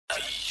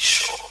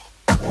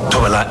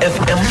Tobela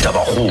FM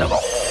tabagolo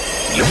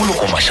le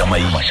moloko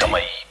mashamai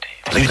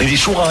re di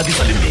shoga di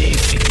sa le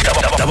metsi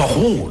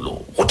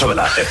tabagolo go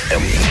Tobela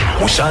FM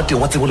mošate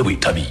wa tsebo le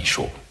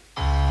boithabišo.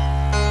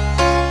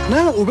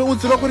 Na o be o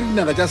tseba gore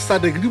dinaga tša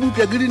SADC di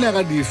bopša ke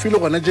dinaga dife le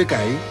gona tše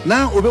kae?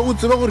 Na o be o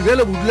tseba gore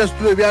bjale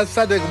bodulasetulo bja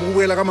SADC bo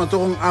boela ka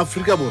matsogong a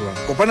Afrika borwa?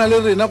 Kopana le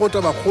rena go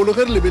tabakgolo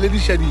ge re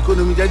lebelediša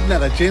diikonomi tša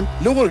dinaga tše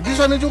le gore di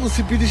swanetše go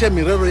sepediša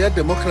merero ya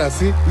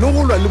demokrasi le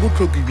go lwa le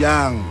botlhoki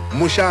bjang.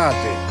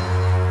 Mošate.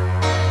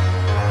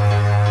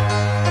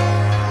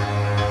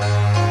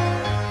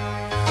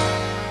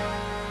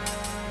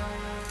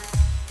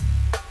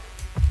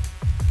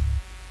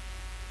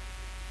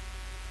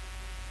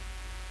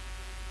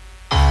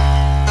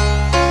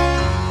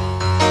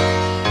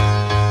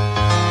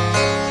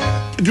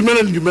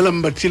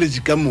 Dumelang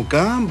batšheletši ka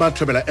moka ba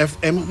Tobela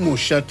FM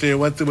mošate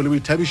wa tsebo le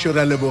boithabišo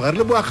re a leboga re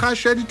leboga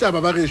kgašo ya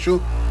ditaba ba gešo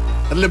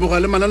re leboga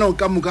le mananeo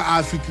ka moka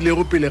a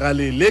fetilego pele ga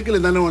le ke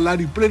lenaneo la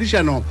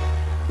dipoledišano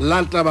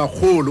la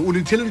tabakgolo o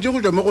le theleditše go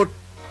tšwa mo go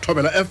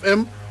Tobela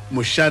FM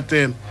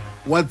mošate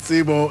wa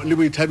tsebo le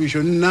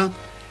boithabišo nna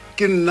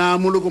ke nna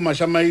moloko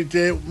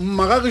mašamaite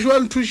magagešo wa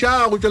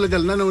nthuša go tšweletša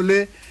lenaneo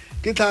le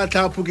ke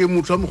tlhatlhapho ke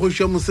motho wa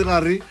mokgoši wa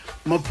mosegare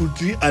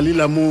maphuti a le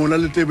lamola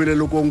le tebele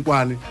le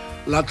konkwane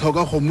la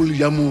tlhoka kgomole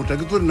ja mota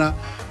ke tsona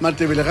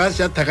matebele ga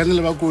se a thakane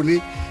le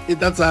bakone e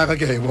tatsaga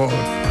ke a e bona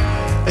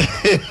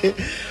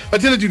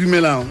bathele di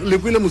dumelang le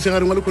kwile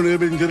mosegare wa le khone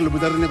be ntse re le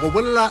botarene go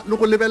bolla le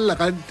go lebella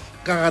ka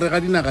gare ga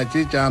dinaga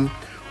tše tša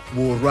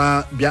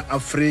borwa bja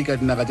Afrika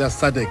dinaga tša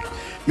SADC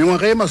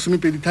mengwaga e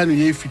 25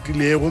 ye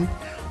fetilego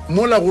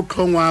mola go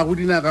hlongwago go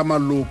dinaga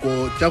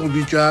maloko tša go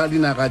bitšwa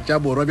dinaga tša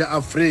borwa bja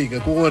Afrika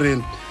go gore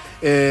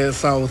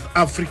South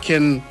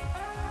African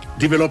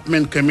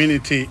Development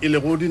Community e le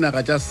go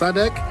dinaga tša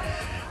SADC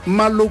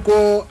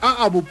maloko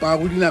a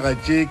bopago dinaga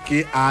tše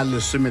ke a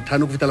 15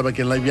 go fitela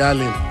bakeng la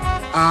bjale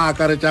a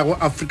akaretšago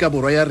Afrika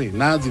borwa ya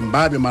rena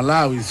Zimbabwe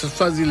Malawi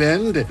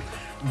Swaziland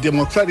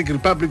Democratic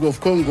Republic of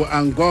Congo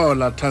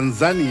Angola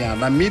Tanzania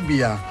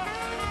Namibia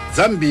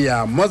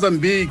Zambia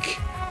Mozambique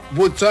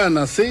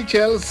Botswana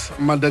Sychelles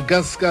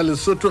Madagascar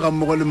Lesotho ga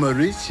mmogo le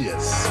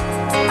Mauritious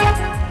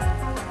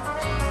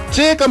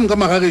tše ka moka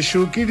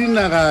magagešo ke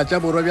dinaga tša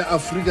borwa bja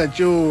Afrika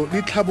tšeo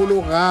di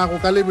hlabologago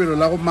ka lebelo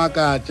la go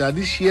makatša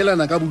di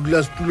šielana ka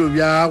bodulasetulo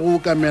bja go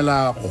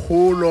kamela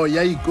kgolo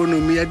ya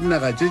ikonomi ya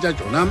dinaga tše tša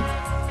tšona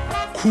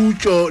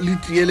khutšo le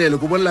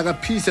tielelo go bolela ka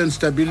peace and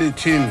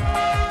stability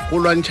go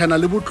lwantšhana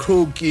le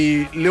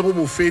botlhoki le go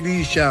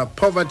bofediša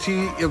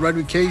poverty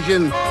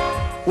eradication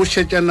go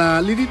šetšana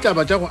le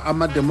ditaba tša go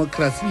ama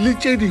democracy le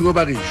tše dingwe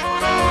bagešo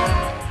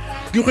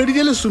dikgwedi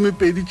tše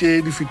 12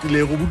 tše di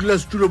fetilego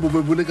bodulasetulo bo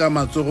be bole ka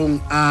matsogong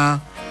a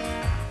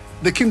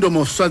the Kingdom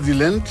of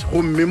Swaziland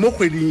gomme mo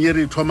kgweding ye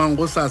re thomang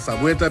go sasa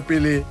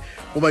boetapele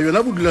goba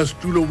yona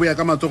bodulasetulo bo ya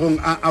ka matsogong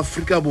a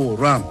Afrika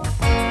borwa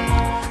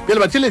pele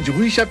batšheletše go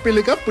iša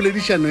pele ka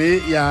poledišano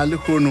e ya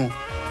lekgono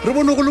re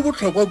bone go le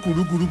bohlokwa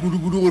kudu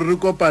gore re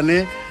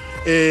kopane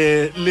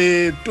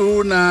le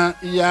tona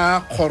ya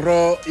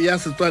kgoro ya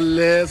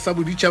setswalle sa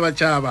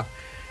boditšhabatšhaba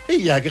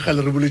ya ke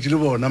gale re boletše le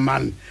bona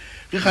man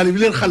ke gale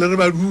bile gale re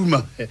ba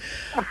duma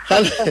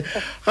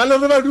gale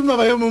re ba duma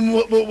ba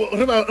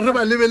re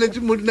ba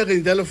lebeletše mo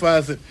dinageng tša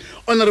lefase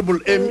honorable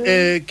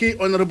ke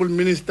honorable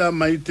minister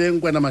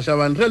Maiteng kwena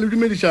Mashabane re le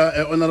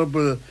dumediša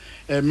honorable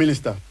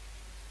minister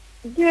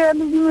ke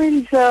le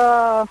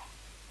dumediša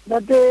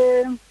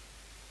date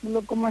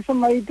moloko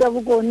Mashamaite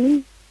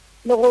bokoni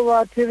le go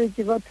ba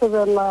theletše ba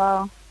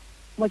Tobela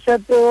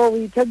mošate wa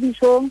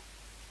boithabišo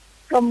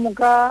ka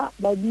moka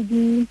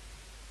badidi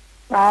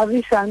ba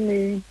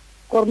agišane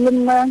gore le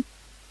nna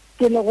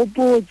ke le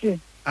gopotse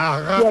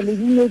ya le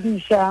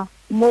dumediša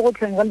mo go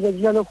tleng ga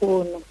letšatši la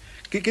lekgono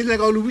ke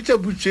nyaka o le butša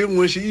butše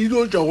ngwese e ile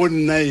o tšwa go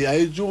nna a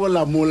e tse go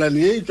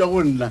lamolane e tšwa go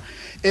nna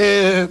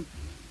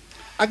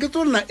a ke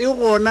tsona e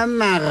gona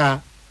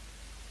naga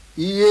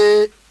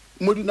ye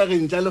mo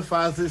dinageng tša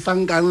lefase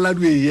sankang la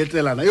due e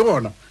etelana e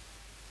gona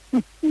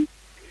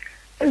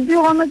di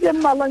gona tše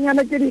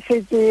mmalanyana tše di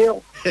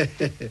šetšego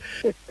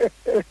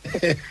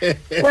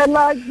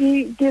fela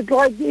ke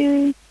tloga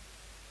ke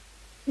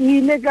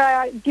ile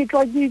ke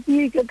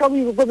ka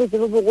boikokobetšo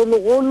bo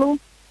bogologolo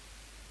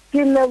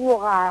ke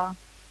leboga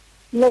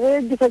le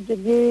ge ke satše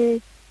ke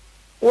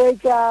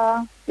wetša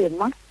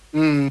tema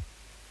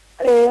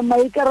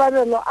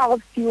maikarabelo a go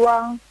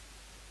fiwa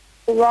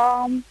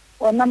goba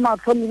ona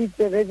matlho le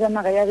ditsebe tša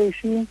naga ya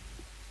gešo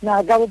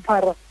naga ka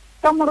bophara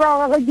ka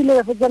morago ga ke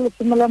ile fetša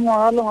lesome la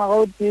ngwaga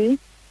o tee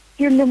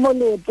ke le mo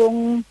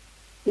leetong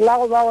la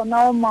go ba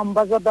gona o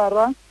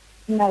maambassadara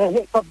naga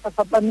e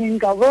fapafapaneng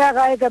ka boya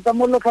gae ka tsa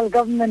mo local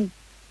government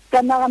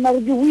ka nagana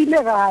re ke buile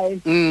gae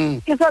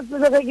ke sa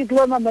tsebe ge ke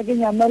tlo nama ke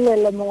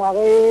nyamelela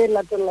mengwaga e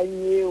latelang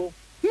eo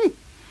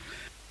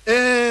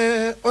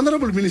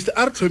honorable minister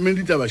a re thomeng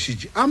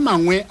ditabašitše a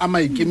mangwe a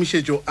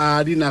maikemišetšo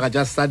a dinaga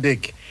tša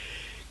SADC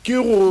ke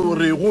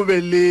gore go be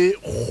le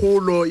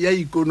kgolo ya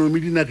ikonomi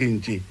dinageng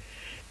tše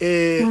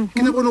ke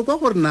ne kono kwa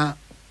gore na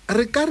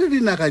re ka re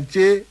dinaga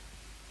tše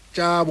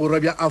tša borwa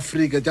bja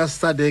Afrika tša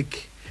SADC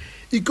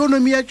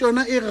ikonomi ya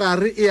tšona e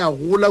gare e a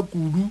gola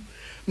kudu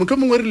motho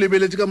mongwe re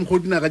lebeletse ka mokgwa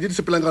dinaga tše di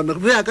sepelang ka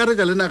re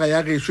akaretša le naga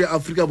ya gešo ya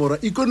Afrika borwa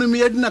ikonomi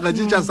ya dinaga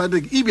tše tša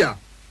SADC e bja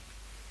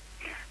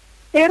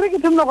e re ke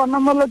thomile gona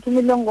mo le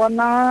thomileng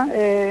gona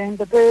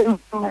ntate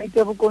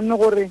maite bokone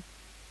gore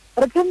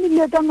re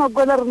thomile ka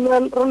nako le re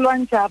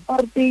lwantšha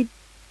apartheid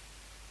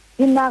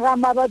dinaga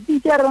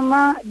mabapi tša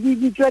rona di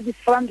bitšwa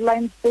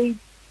di-frontline states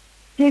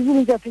tše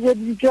dingwe tša fetša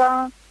di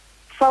bitšwa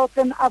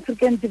Southern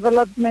African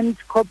Development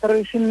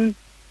Corporation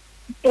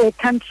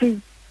countries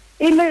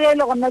e le ge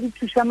le gona di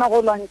thušana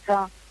go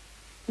lwantšha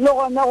le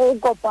gona go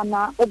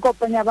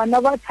kopanya bana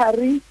ba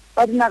thari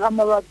ba dinaga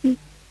mabapi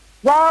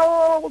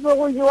bao go be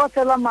go jewa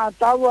fela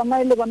maatla a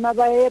bona e le bona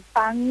ba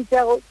epang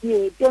tša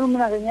diete mo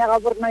nageng ya ga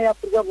borena ya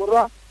Afrika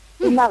Borwa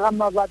dinaga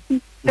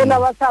mabapi fela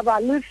ba sa ba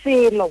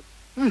lefelo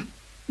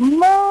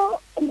mo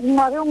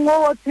ngwageng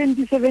wa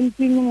 2017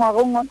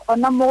 ngwageng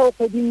gona mo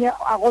kgweding ya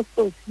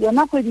Agostos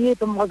yona kgwedi e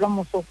tomoga ka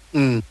moso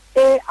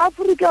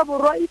Afrika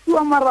Borwa e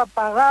fiwa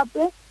marapa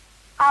gape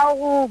a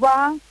go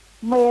ba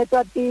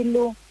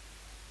moetapele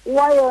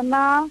wa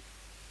yona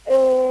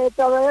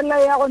taba ela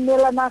ya go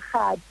neelana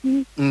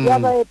kgati ya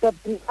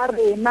baetapele ba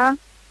rena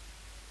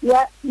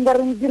ya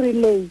nkareng ke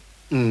relay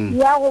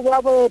ya go ba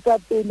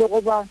boetapele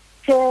goba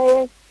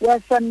chair ya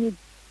summit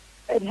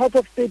at head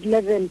of state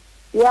level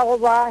ya go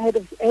ba head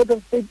of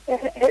state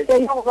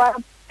ya go ba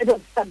head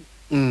of state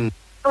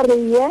gore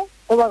ye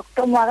goba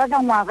ka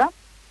ngwaga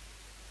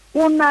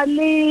go na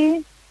le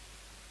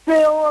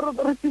seo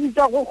re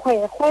tsebitsa go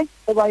kgwekgwe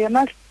goba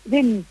yona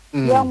din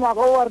ya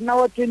ngwaga wa rena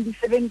wa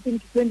 2017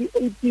 to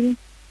 2018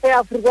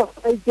 Africa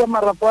ya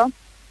marapa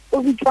o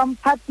bitšwang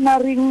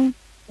partnering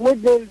with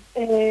the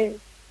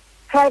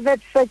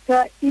private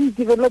sector in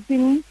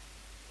developing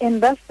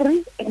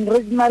industry and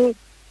regional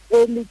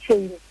value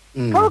chain.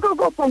 Ka go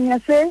kopanya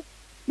se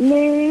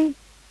le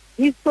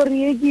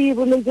history e ke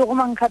boletse go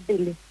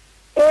mankgapele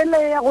ele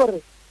ya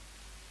gore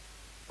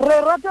re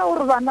rata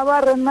gore bana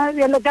ba rena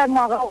bjale ka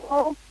ngwaga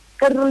go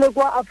ka re le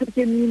kwa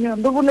African Union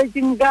re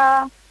boletseng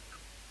ka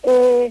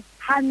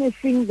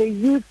harnessing the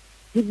youth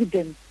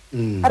dividend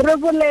re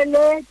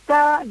bolele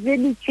ka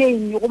value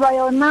chain goba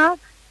yona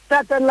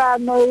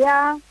tatelano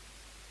ya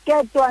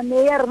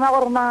ketwane ya rena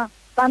gore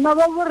bana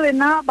ba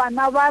borena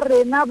bana ba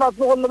rena ba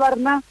tlogolo ba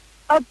rena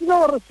a tsile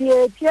gore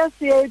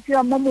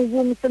seetša mo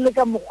mobung se le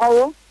ka mokgwa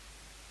o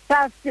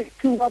sa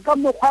sekiwa ka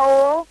mokgwa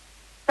o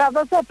sa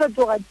ba sa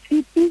fetoga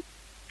tshipi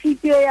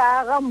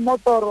ya aga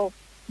motoro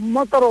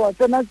wa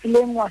tsena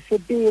tseleng wa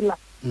sepela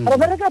re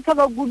bereka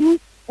thaba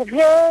kudu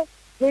ge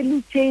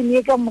value chain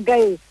e ka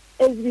mokae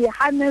as we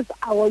harness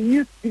our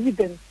youth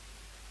dividends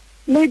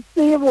le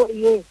tsebo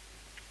ye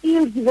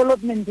skill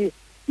development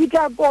di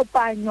ka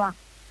kopanywa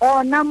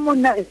ona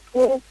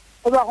monago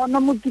goba gona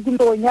mo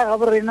tikologong ya ga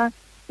borena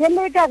ke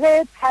le ka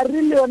ge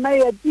thari le yona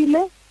ya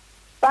tile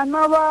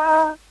bana ba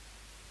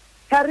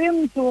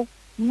tharimtso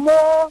mo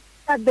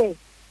tabe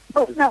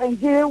go nageng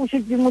ke o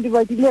šetse mo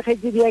dibadile ge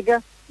ke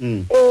diaka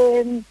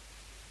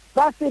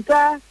ba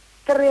feta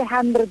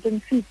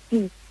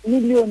 350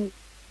 million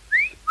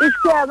e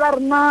se a ba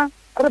rena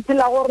re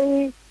phela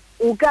gore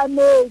o ka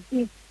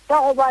metsi ka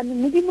gobane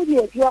modimo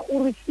dietla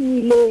o re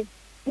file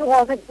ke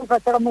gone ke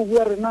fatela mo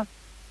bua rena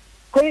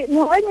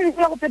no ga ne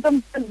se go feta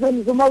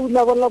mpeletso mo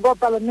bula bolla kwa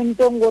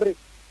parlamenteng gore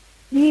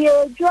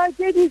dietšwa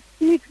tše di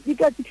six di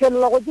ka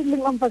fitlhelela go tse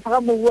leng amfasa ga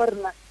mo bua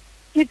rena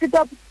ke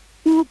feta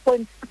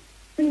 2.6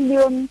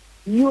 billion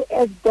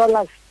US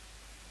dollars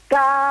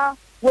ka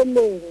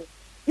boleng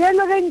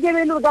jelo ge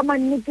nkebele ka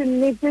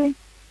mannete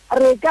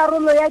re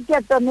karolo ya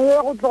ketano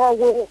ye go tloga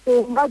go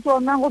ga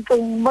tsona go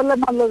tleng mo le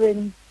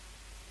malobeng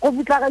go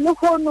fitlha le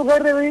khono ge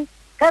re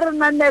ka re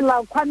nanela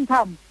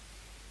quantum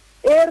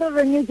e re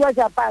rengetswa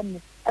Japan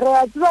re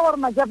a tseba gore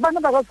ma-Japan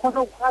ba ka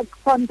kgona go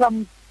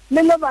quantum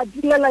le ba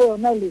dilela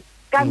yona le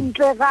ka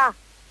ntle ga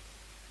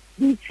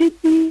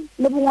ditshipi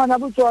le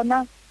bongwana bo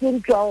tsona ke di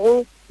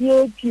tšwago di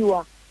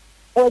etiwa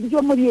go di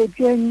tšwa mo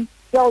dieteng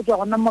ya go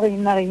tswa gona mo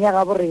nageng ya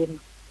ga borena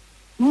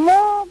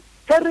mo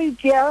ge re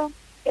tšea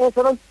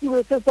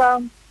serasiwe se sa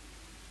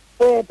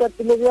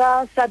tapele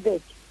ya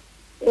SADC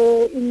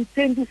in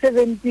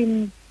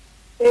 2017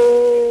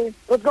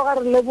 re tloga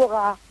re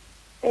leboga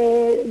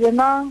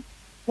yena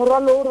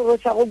morwalo o re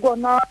rošago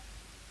kona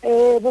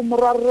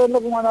bomorwarre le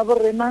bongwana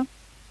borena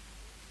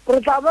re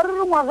tla ba re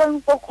re ngwageng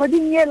go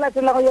kgweding e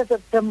latelago ya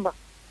September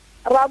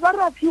ra ba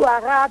ra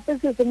fiwa gape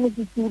se se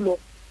mosetulo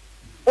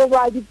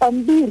goba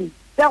dipampiri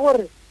tša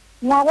gore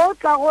ngwaga o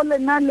tla go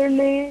lena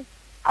le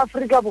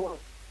Afrika Borwa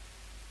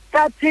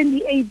ka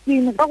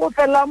 2018 ka go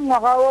fela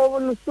ngwaga wa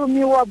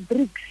lesome wa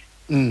BRICS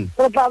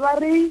re tla ba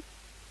re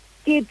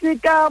ke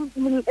ka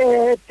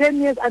 10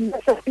 years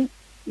anniversary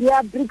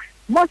ya BRICS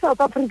mo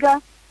South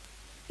Africa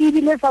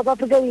ebile South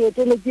Africa e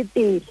eteletse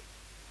pele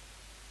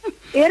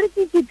e re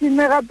ke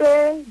kitime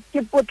gape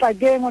ke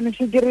potlakeng one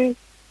shikiri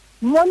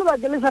mo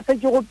lebake le sa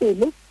fetse go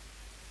pele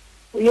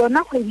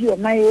yona kgwedi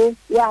yona e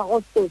ya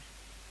Agostos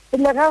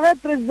pele ga ge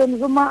President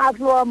Zuma a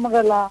tlo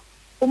amogela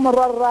go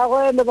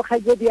morwarragwe le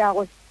bokgakedi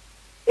yagwe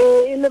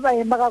e le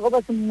baema ga go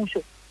ba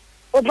semmušo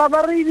o tla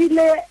ba re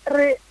ebile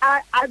re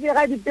a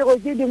bega ditego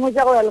tse dingwe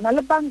tsa go ya lona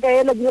le banka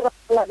ela di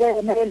rala ka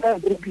yona e la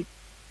bripi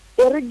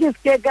e re ke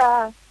ske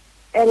ka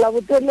ela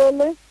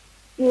botelele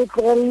ke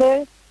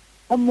tlogelle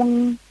go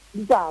mong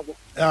ditabo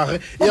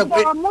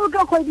mo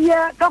ka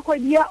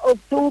kgwedi ya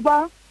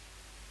October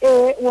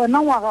wona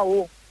ngwaga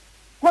o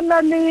go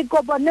na le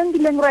kopaneng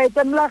dileng ra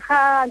etsanela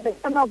gale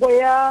ka nako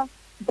ya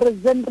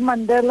President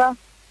Mandela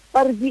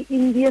ba re ke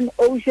Indian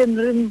Ocean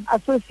Rim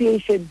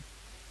Association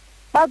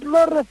ba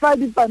tlo re fa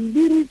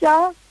dipampiri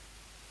tša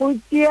go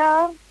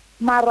tšea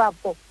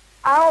marapo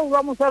ao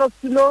ba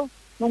moswarasetulo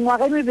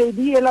mengwaga e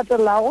mebedi e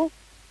latelago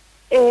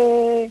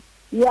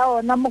ya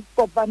ona mo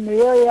kopano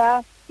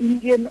ya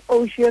Indian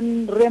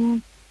Ocean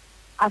Rim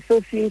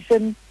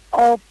Association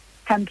of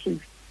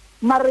Countries.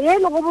 Mara ye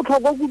le go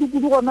botlhokwa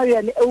kudu-kudu gona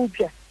bjale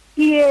eupša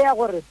ke ye ya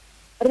gore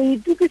re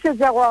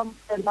itukisetša go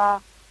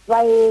amogela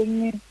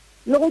baeng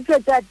le go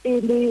tšwetša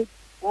pele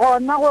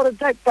gona gore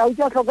tau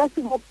tša tlhoka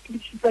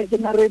segokišipa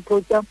kena re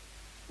tlotša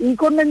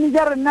ikonomi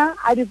tša rena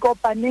a di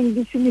kopaneng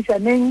di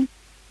šomišaneng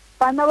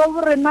bana ba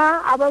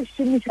borena a ba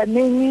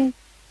šomišaneng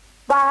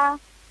ba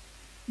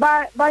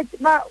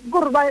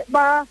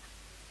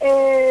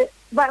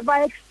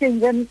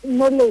exchange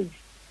knowledge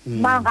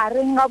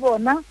magareng ga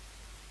bona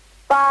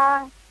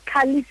ba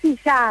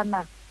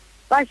tlhalifišana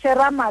ba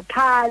shera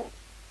mathale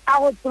a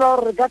go tseba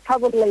gore ka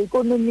tlhabolola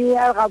ikonomi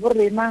ya ga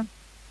borena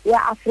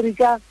ya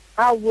Afrika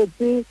ga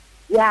botse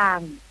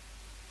yang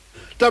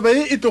taba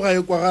e toga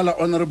e kwagala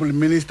honorable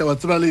minister wa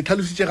tseba le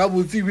tlhalositše ga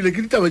botse ebile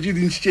ke ditaba tše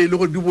dintši tše le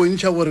go di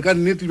bontšha gore ka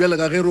nnete bjale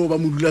ka ge re o ba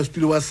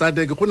modulasetulo wa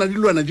SADC go na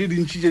dilwana tše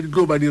dintši tše di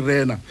tlo ba di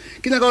rena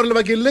ke nyaka gore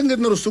lebakeng leng ke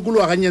ne re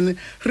sokologa ganyane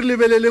re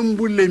lebeleleng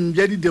boleng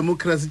bja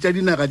di-democracy tša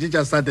dinaga tše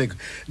tša SADC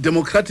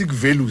democratic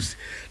values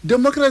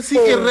democracy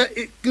ke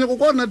nyako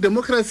kwa gona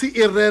democracy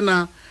e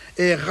rena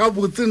ga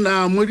botse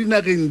na mo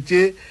dinageng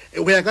tše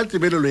go ya ka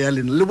tebelelo ya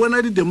lena le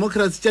bona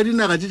di-democracy tša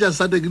dinaga tše tša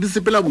SADC di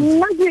sepela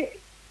botse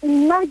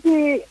nna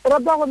ke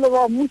rata go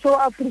leba mmušo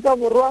wa Afrika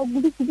borwa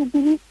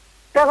kudu-kudu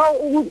ka ga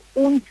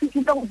o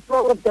ntšhitšitša go tseba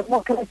gore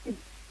democracy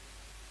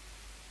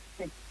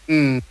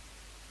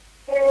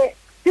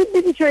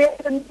tshepedišo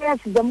ya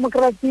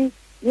democracy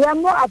ya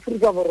mo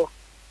Afrika borwa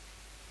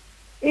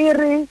e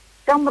re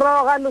ka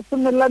morago ga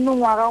lesome la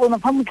mengwaga o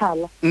na fa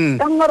motlhala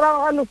ka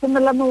morago ga lesome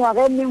la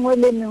mengwaga e mengwe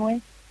le mengwe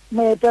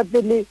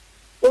moetapele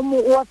o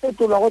wa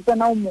fetolwa go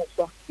tsena o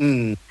moswa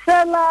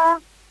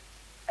fela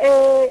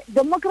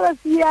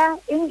democracy ya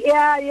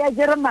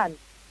German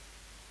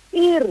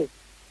ire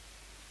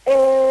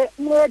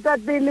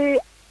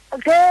moetapele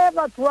ge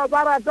batho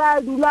ba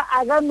rata dula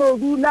a ka no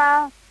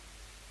dula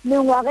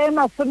mengwaga e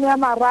masome ya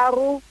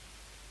mararo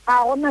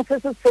ga gona se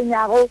se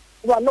tshwenyago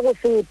ba le go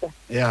feta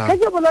ge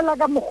ke bolela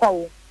ka mokgwa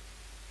o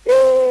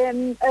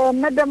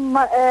Madam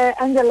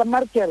Angela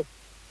Merkel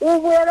o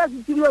boela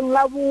setulong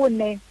la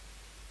bone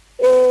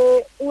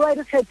o wa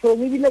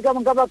dikgethong ebile ka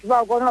batho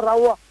ba kona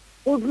raoa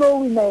o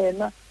tlo wina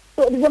yena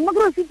so the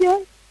democracy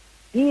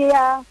di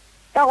ya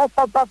ka go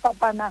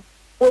fapana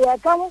go ya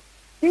ka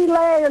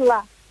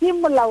dilaela ke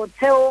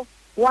molaotheo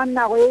wa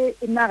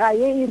naga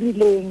ye e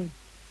rileng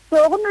so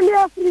go na le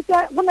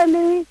Afrika go na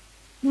le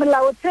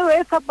molaotheo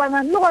e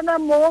fapanang le gona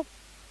mo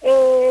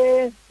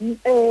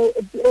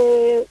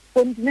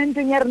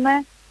kontinenteng ya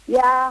rena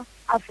ya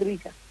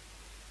Afrika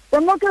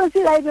democracy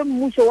ga e be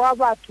mmušo wa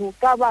batho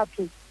ka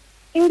batho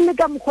e le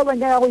ka mokgwa ba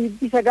nyaka go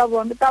ipisa ka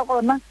bona ka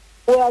gona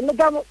go ya le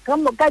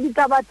ka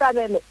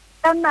ditabatabelo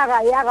ka naga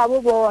ya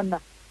gabo bona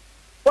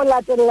go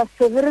latelela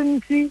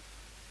sovereignty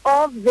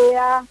of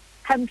their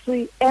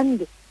country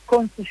and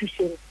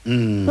constitution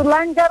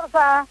solanka re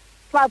sa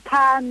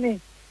fathane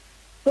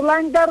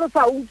solanka re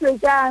sa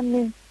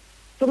utswetsane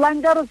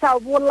solanka re sa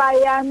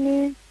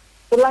bolayane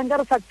solanka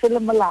re sa tshele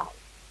molao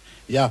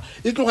ya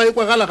e tloga e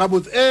kwagala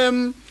gabotse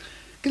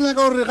ke nyaka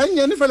gore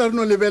gannyane fela re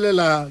no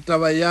lebelela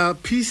taba ya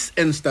peace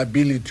and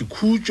stability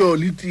khutšo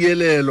le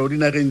tielelo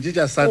dinageng tše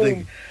tša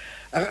SADC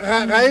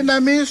ga e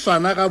name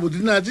swana gabotse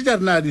dinaga tše tša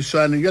rena di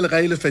swane bjale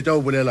ga e le fetša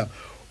o bolela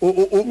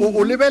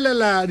o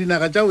lebelela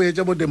dinaga tša o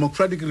etša bo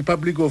Democratic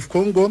Republic of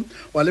Congo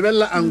wa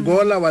lebelela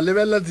Angola wa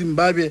lebelela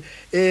Zimbabwe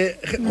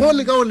go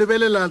le ka o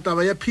lebelela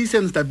taba ya peace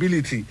and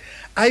stability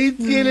a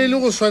itielele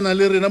go swana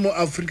le rena mo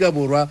Afrika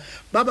borwa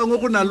ba bangwe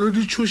go na le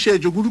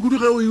ditšhošetšo kudu-kudu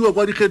ge o iwa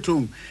kwa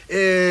dikgethong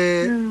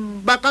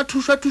ba ka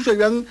thuša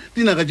bjang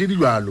dinaga tše di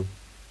jalo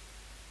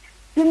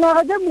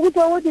dinaga tša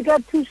mohuta o di ka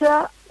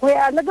thuša go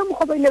ya le ka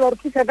mokgwa ba ile ba re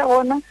thuša ka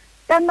gona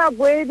ka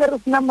nako e be re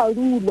sena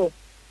madulo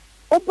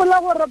o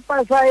pola gore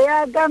pasa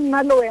ya ka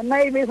nna le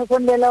wena e be sa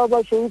tshwanela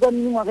ba tšhou ka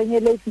mengwageng e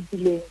le e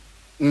fetileng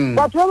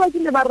batho ba ba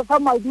kile ba re fa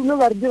madulo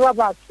ba re dira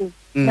batho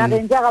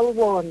nageng tša gabo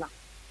bona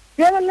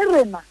bjale le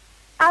rena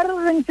a re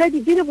rentšha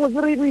dikedi botse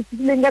re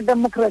ititlileng ka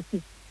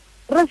democracy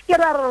re seke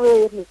ra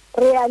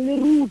re ya le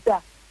ruta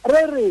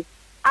re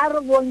a re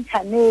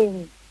bontšhaneng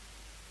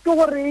ke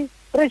gore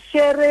re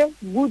share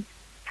good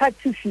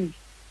practices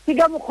ke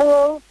ka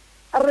mokgwa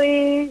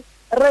re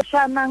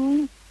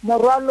shanang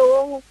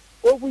morwalo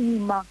o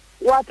boima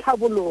wa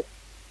tlhabologo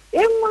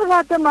nngwe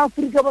gape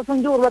maAfrika ba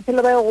tshwanetse gore ba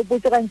phele ba ye go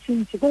potse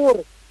gantšintši ke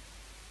gore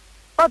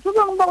batho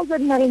bangwe ba go tswa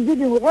dinageng tse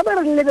dingwe ge ba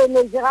re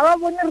lebeletse ga ba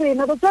bone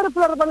rena ba tshware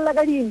phela re balela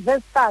ka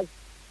di-investors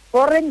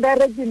foreign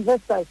direct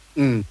investors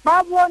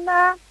ba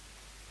bona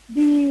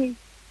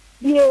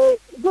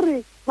kore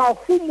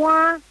mahumo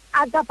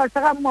a ka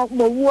fatsega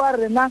mobu wa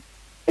rena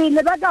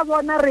pele ba ka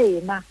bona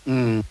rena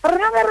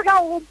rena ge re ka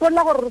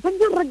gopola gore re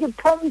tshwanetse re ke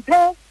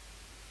tlhomphe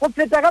go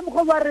feta ka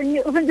mokgwa ba reng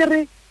re tshwanetse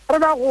re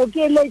ba go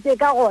okeletse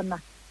ka gona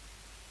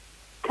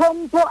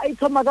tlhompho a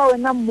ithoma ka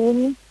wena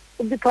mong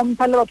o di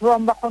tlhompha le batho ba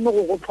bangwe ba kgone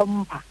go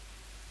tlhompha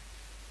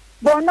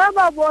bona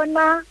ba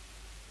bona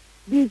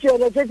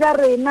ditšweletše tša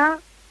rena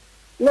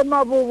le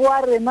mabobo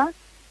a rena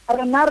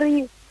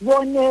re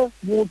bone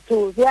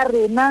botho bja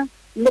rena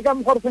le ka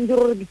mokgwa re tshwanetse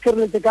re di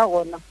tshireletse ka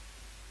gona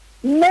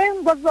mme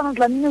nkosetsana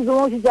tlamine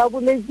zemo se ja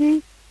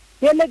boletše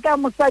le ka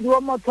mosadi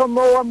wa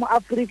mothomo wa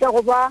moAfrika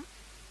go ba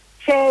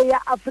chair ya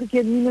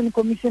African Union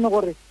Commission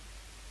gore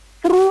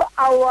through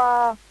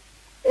our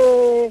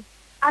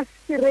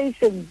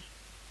aspirations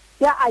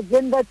ya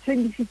agenda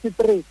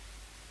 2053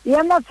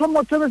 ya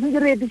mathomo-thomo se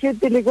re etiše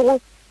pele ke go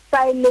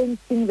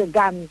silencing the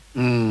gun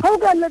ga o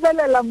ka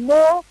lebelela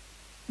mo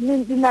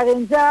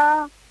dinageng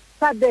tša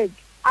SADC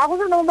a go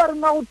sena mo ba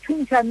rena go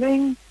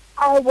thuntšaneng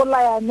a go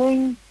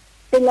bolayaneng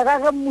pele ga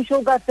ge mmušo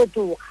o ka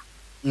fetoga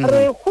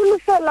re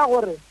golofela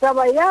gore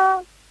taba ya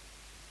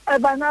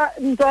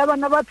ntwa ya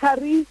bana ba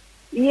thari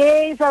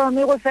ye sa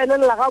bane go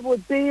felela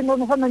gabotse no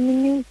gona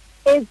nini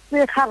e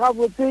tsekga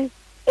gabotse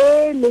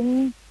e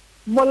leng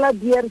mola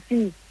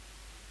DRC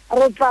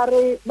re tla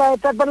re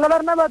baetapele ba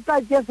rena ba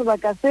tla tšea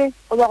sebaka se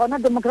go ba gona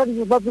Democratic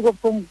Republic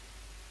of Congo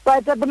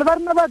baetapele ba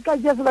rena ba tla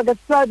tšea sebaka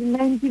se sa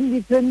di-19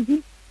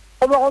 di-20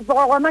 go ba go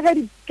tloga gona ka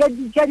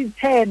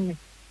di-10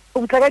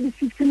 go fitlha ka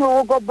di-16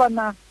 go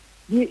kopana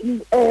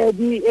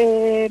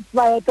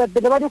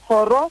baetapele ba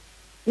dikgoro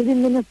le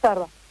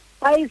di-ministera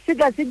ba e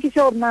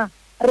sekasekiše gore na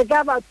re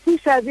ka ba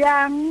thuša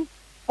bjang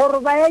gore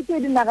ba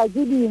etse dinaga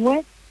tse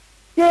dingwe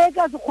tse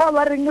ka sekgwa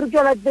ba reng re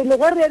tswela pele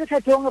ge re ya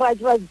dikgethong ra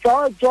tšwa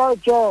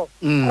jo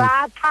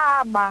ra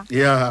tlhama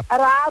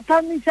ra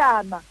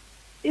tlhamišana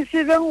e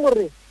sebeng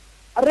gore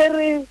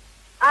re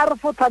a re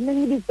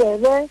fotlhameng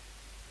ditsebe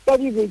ka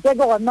dibeke ke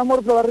gona mo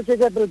re tlo ba re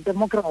tšwetša pele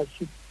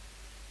democracy.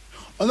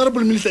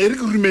 Honorable Minister, e re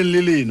ke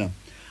rumelele lena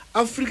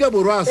Afrika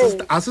borwa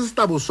a se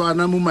sta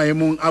Botswana mo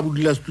maemong a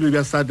bodulasetulo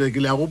bja SADC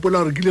le a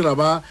gopola gore ke le ra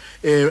ba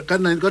ka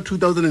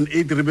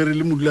 2008 re be re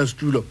le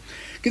modulasetulo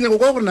ke nyako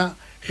kwa gona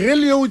ge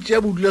le yo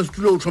tšea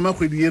bodulasetulo o thoma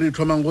kgwedi e re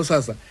thomang go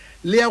sasa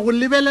le ya go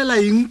lebelela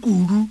eng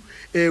kudu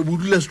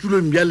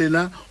bodulasetulong bja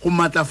lena go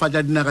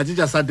matlafatša dinaga tše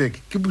tša SADC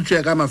ke putšo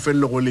ya ka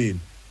mafelelo go lena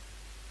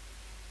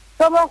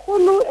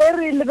tabagolo e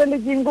re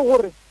lebeletseng ke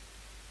gore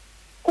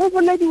go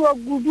bolediwa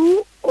kudu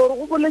or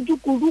go boletše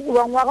kudu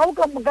goba ngwaga o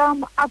ka moka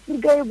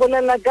Afrika e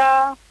bolela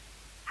ka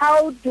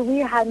how do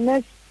we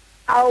harness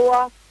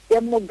our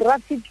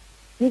demographic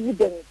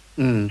dividends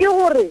ke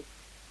gore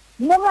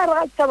mo gare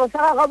ga setšhaba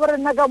sa ga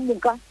borena ka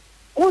moka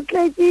go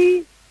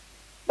tletše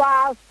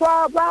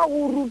baswa ba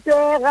go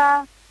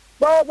rutega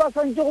bao ba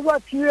swantse go ba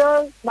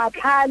fiwe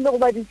matlhale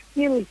goba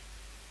di-skills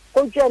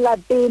go tšwela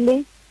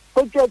pele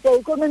go tšwetša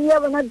ikonomi ya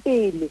bona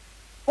pele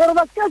gore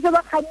ba se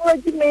ba kganiwa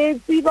ke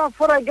metsi ba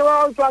fora ke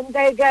ba tswang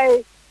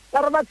kae ba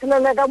re ba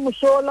tshelela ka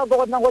mošola go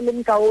gona go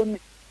leng kaone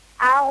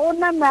a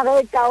gona naga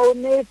e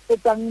kaone e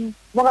fetang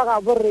mo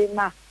ga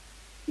borena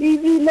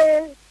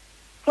ebile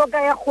tlhoka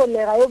ya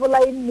kgolega e bola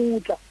e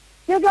mutla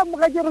ke ka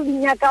moka ke re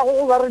dinyakago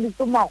go ba re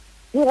ditsomago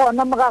go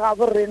gona mo ga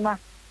borena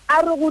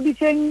a re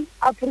godišeng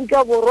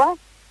Afrika borwa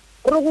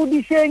re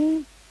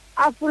godišeng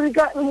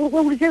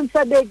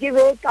SADC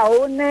be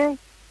kaone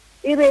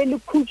e be le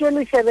khutšo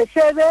le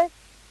šebešebe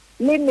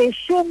le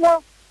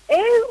mešomo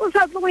e o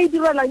sa tlo go e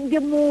direlang ke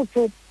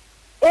motho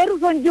e re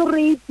tshwanetse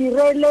re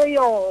itirele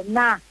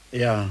yona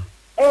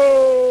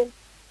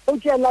go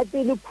tšwela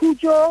pele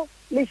khutšo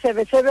le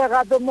šebešebe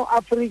gape mo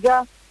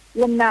Afrika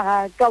le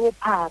naga ka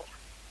bophara.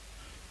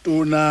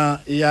 Tona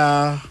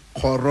ya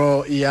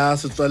kgoro ya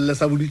setswalle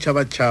sa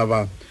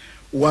boditšhabatšhaba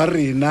wa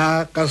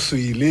rena ka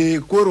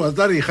swele ko re wa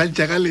tsa re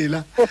ikgantšha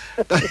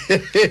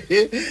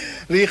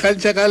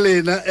ka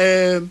lena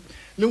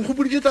le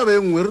nkgopoditše taba e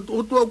nngwe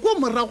o toa kua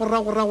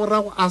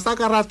morago a sa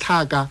ka ra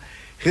tlhaka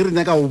ge re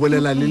nyaka go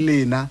bolela le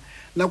lena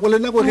nako le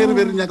nako ge re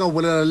be re nyaka go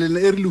bolela le lena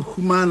e re le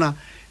humana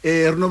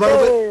re no ba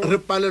re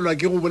palelwa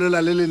ke go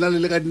bolela le lena le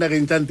le ka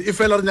dinageng tša nte e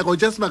fela re nyaka go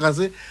tšea sebaka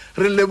se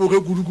re leboge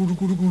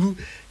kudu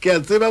ke a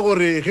tseba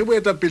gore ge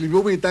boetapele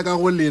bjo bo etaka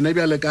go lena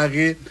bjale ka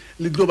ge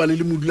le tlo ba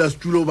le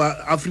modulasetulo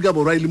ba Afrika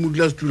borwa e le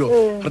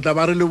modulasetulo re tla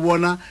ba re le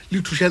bona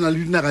le thušana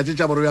le dinaga tše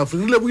tša borwa ya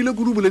Afrika re lebogile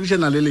kudu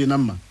boledišana le lena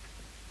mma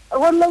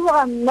go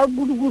leboga nna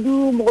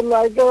kudu mogolo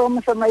wa ke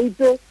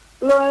mosamaitse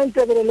lo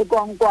ntebele le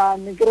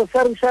kwankwane ke re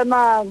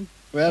ferišanang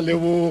ya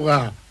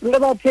leboga le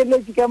ba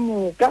theletše ka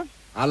moka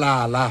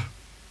alala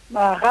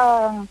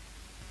aga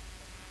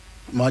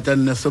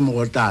matšanne se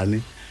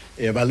mogotane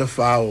ba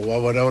lefao wa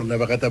bona gore ne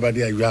ba kata ba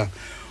dia jang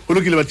go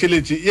lokile ba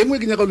theletše ye nngwe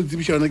ke nyaka go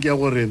tsebiša yona ke ya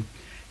gore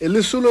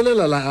lesolo le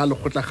la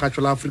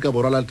lekgotlakgatšo la Afrika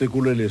borwa la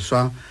tekolo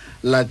leswa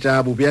la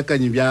tša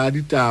bobeakanyi bja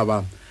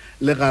ditaba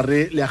le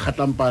gare le a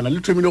kgatlampana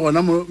le thomile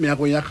gona mo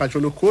meakong ya kgatšo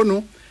le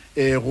kgono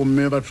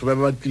gomme batho ba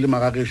ba tlile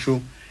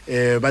magagešo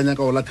ba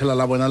nyaka go lathela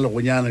la bona le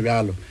gonyana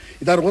bjalo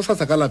e tla re go sa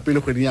ka la pele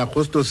kgweding ya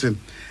Agostose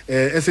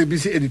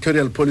SABC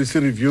editorial policy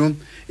review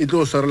e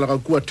tlo swarela ga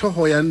kua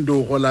thogo ya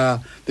ndogo la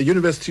the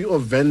University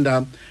of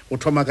Venda go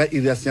thoma ka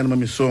iri ya senyane mo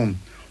mesong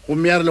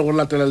gomme ya re le go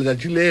latela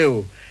letšatši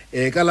leo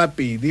ka la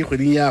pedi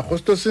kgweding ya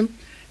Agostose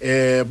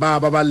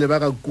ba le ba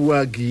ka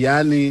kua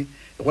Giyani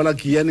go la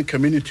Giyani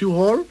Community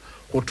Hall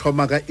go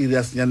thoma ka iri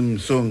ya senyane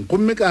mesong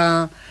gomme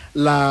ka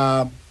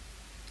la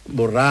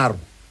boraro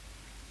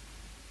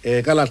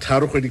ka la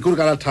tharo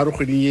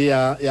kgweding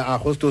ya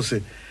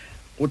Agostose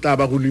go tla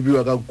ba go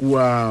lebiwa ka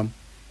kua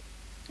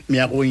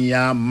meagong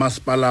ya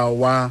masepala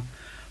wa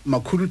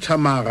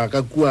Makhuduthamaga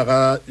ka kua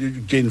ga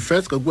Jane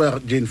First go ga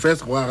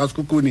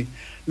Sekhukhune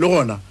le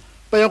gona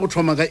ba ya go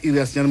thoma ka iri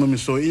ya senyane mo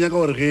mesong e nyaka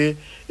gore ge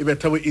e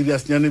betha bo iri ya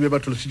senyane be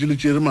batho le sejile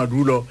tšere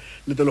madulo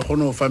le tele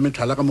kgone go fa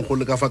methala ka mokgo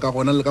le ka fa ka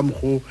gona le ka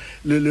mokgo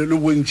le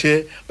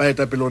bontšhe ba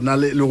etapele ona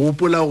le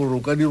gopola gore o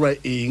ka dirwa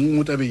eng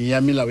mo tabeng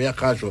ya melao ya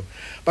kgašo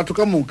batho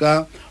ka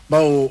moka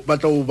bao ba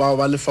tla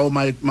ba le fao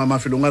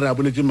mafelong a re a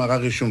boletse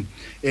magagešong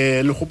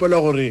le gopola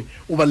gore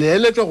o ba le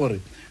eletša gore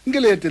nke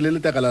le etele le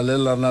takala le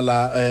lana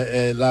la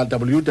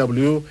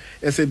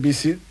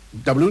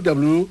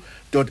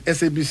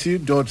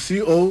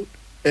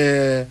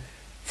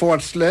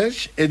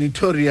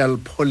www.sabc.co/editorial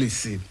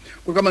policy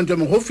go ka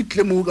mantšwa go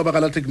fitlhe mo ka baka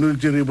la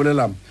technology re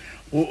bolelang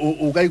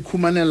o ka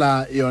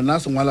ikhumanela yona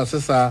sengwala se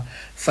sa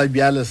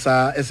bjale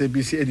sa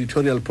SABC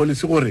editorial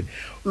policy gore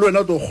le wena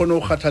o tlo kgone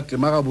go kgatha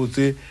tema ga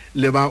botse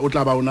le ba o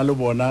tla ba ona le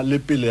bona le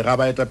pele ga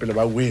ba etapele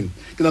ba win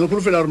ke na le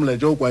kholofela gore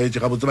molaetša o kwaetse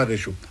ga botse ba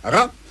gešo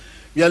aga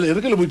bjale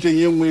re ke le botseng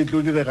ye nngwe e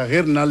tlo direga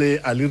ge re na le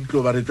a le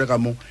tlo ba re tswe ka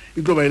mo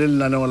e tlo ba ile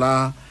lenaneo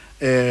la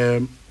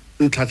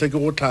ntlhatlhe ke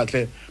go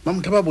tlhatlhe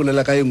mamotha ba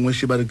bolela ka engwe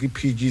she ba re ke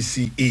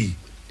PGCE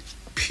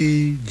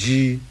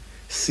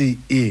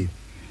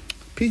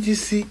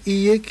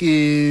ye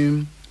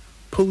ke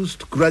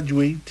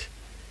postgraduate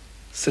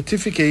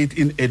certificate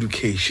in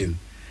education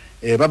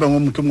ba bangwe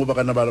motho mo ba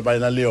kana ba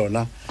ena le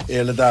yona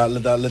le ta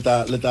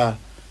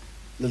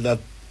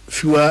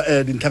fiwa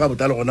dintlha ka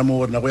botala gona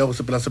mo rena go ya go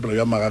sepela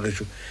ya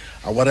magagešo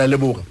a wa re le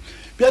boga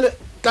bjale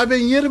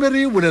tabeng ye re be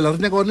re bolela re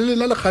nyaka gore le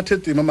lena le kgathe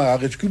tema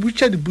magagešo ke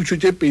butša diputšo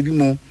tše pedi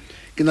mo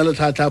ke na le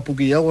tlhatlhapo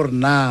ke ya gore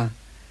na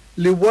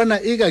le bona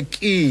e ka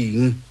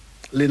keng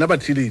lena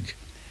batheletše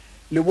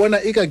le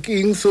bona e ka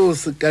keng seo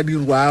se ka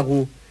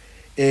dirwago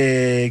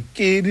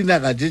ke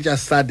dinaga tše tša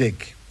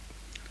SADC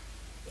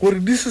gore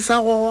di se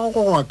sa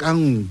gogoa ka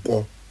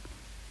nko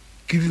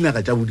ke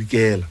dinaga tša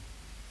bodikela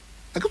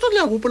a ke tlo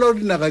le a gopola gore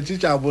dinaga tše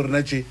tša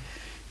borena tše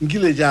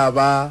nkile tša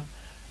ba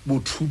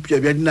bothupša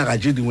bja dinaga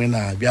tše dingwe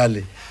na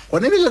bjale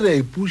gone ebile re a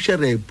ipuša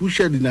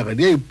dinaga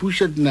di a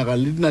ipuša dinaga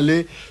le dina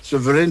le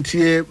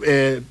sovereignty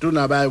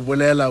tona ba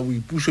bolela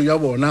boipušo ya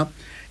bona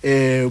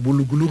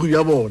bolokologi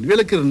bja bona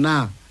bjale ke re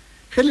na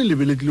ge le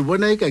lebeletse le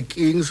bona e ka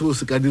keng seo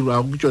se ka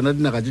dirwago ke tšona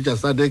dinaga tše tša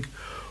SADC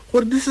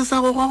gore di se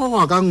sa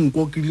gogoa ka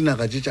nko ke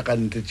dinaga tše tša ka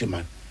ntle tše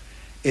mane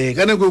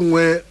ka nako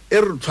nngwe e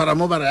re tshwara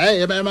mo ba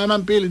re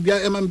emang pele di a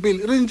emang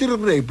pele re ntse re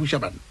a ipuša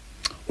bana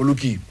go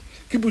lokile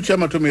ke putša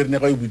mathomo e re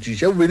nyaka e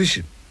botsiša ya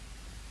bobediše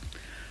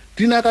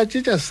dinaga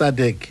tše tša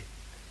SADC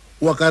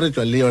o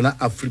akaretswa le yona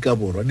Afrika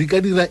Borwa di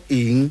ka dira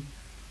eng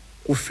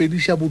go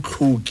fediša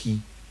botlhoki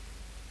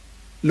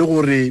le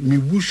gore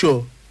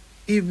mebušo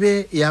e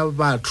be ya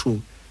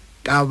batho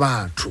ka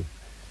batho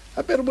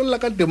gape re bolela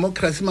ka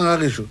democracy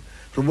magagešo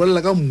re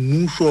bolela ka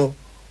mmušo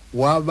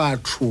wa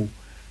batho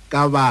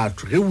ka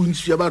batho ge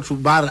bontši ya batho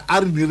ba re a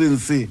re direng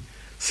se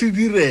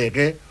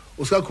direge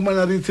o se ka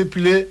khumana re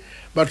itshepile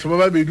batho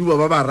ba babedi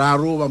ba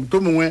bararo ba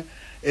motho mongwe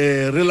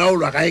re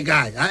laolwa kae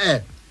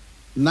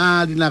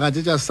na dinaga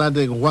tše tša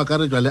SADC go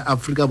akaretswa le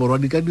Afrika Borwa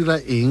di ka dira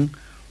eng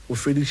go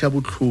fediša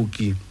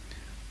botlhoki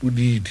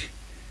bodidi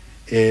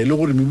le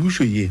gore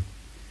mebušo ye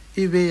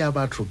e be ya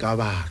batho ka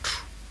batho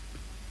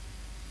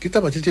ke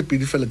taba tše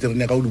pedi fela tše re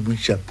nyaka go di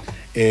botšiša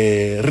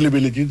re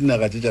lebeletse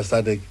dinaga tše tša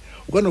SADC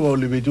o ka no ba o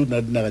lebetse o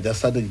na dinaga tša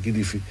SADC ke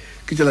dife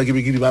ke tsela ke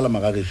be ke di bala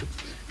magagešo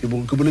ke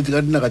boletse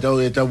ka dinaga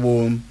tša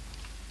bo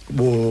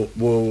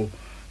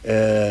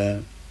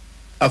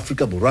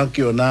Afrika Borwa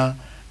ke yona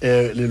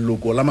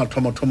leloko la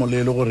mathomothomo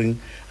le le goreng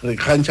re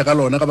kgantšha ka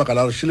lona ka baka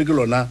la gore šele ke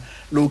lona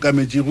le o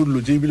kametše go dilo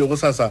tše ebile go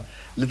sasa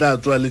le tla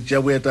tswa le tšea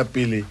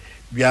boetapele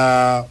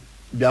bja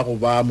go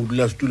ba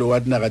modulasetulo wa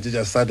dinaga tše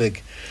tša SADC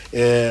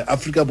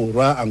Afrika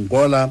Borwa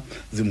Angola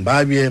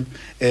Zimbabwe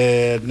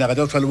dinaga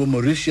tša go tshwana le bo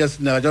Mauritius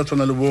dinaga tša go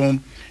tshwana le bo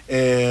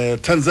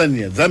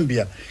Tanzania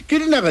Zambia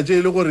ke dinaga tše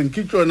e le goreng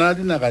ke tšona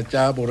dinaga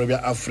tša borwa bja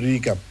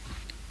Afrika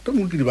to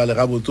mo ke di bale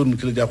ga botse mo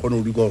tlile ja kgona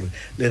o di gore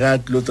le ga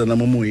tlo tsena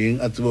mo moyeng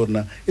a tsebe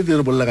rena e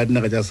re bolela ka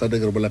dinaga tša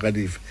SADC re bolela ka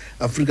dife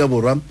Afrika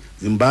Borwa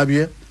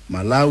Zimbabwe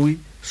Malawi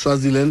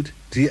Swaziland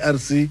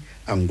DRC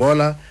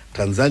Angola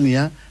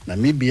Tanzania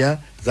Namibia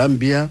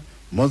Zambia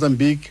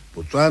Mozambique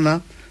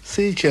Botswana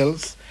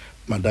Sychelles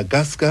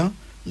Madagascar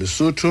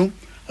Lesotho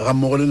ga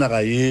mmogo le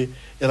naga ye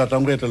e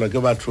ratang go etelwa ke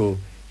batho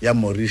ya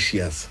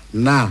Mauritius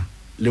na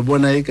le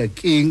bona e ka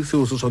keng se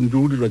o se son di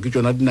dirwa ke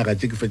tsona dinaga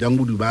tse ke fetjang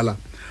go di bala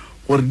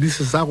gore di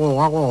se sa go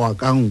wa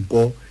ka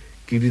nko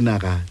ke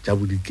dinaga tša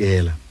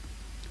bodikela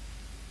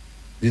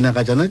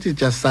dinaga tsana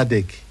tša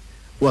SADC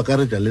o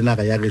akaretša le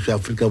naga ya gešo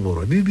Afrika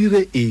borwa di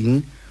dire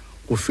eng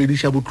go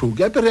fediša botlhoko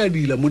ya re a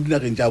dila mo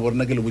dinageng tša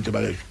borona ke le botse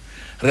ba gešo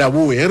re a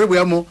boe re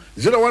boya mo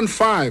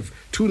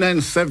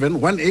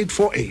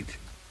 015-297-1848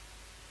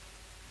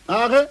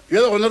 age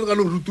ya gona re ka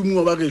le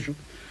rutumiwa ba gešo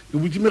ke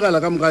botse megala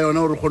ka moka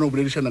yona gore kgone go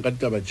boledišana ka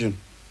ditaba tseno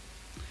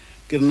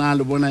ke rena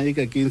le bona e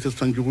ka keng se se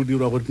tshwanetse go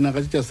dirwa gore dinaga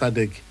tša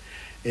SADC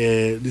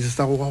di se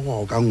sa go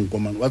gwa ka nko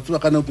man wa tswa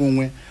ka nako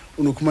nngwe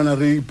o no khumana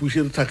re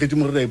ipushe re thaketse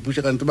mo re ipushe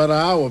ka ntse ba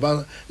ra hawa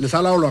ba le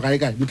sala o lwa kae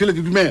kae motile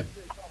ke dumela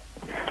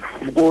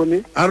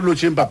Mokone a re lo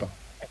tsheng papa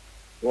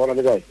wona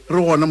le kae re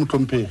gona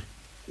motlhomphegi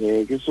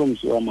ke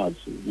somsi wa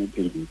matsu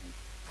mothembi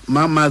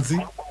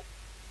matsi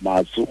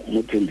matsu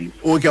mothembi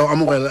o ke a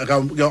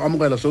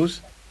amogela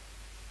sos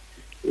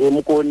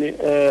Mokone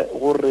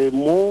gore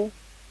mo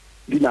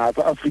dinaga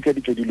tsa Afrika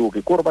di ke di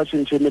loke gore ba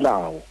tsentse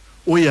melao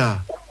o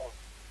ya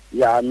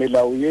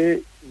melao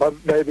ye ba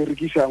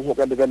berekisang go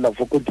ka lebella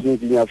for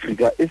continenting ya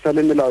Afrika e sa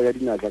le melao ya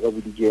dinaga ka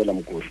bodikela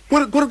Mokone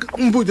gore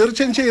mpude re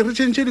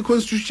change di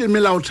constitution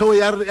melao theo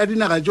ya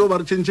dinaga jo ba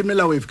re change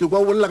melao efe ke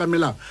kwa bolla ka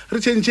melao re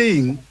change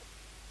eng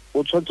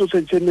o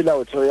tshwanetse change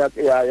melao theo ya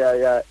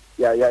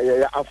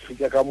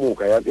Afrika ka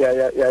moka ya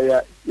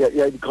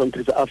di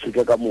countries tsa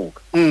Afrika ka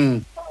moka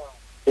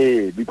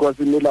because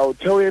melao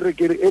theo e re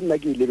ke e nna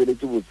ke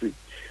lebeletse botse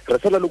re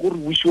sala le go re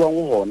bushiwang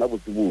gona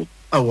botse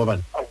wa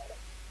bana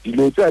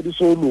dilo tse a di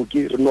so loke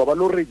re no ba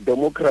lo re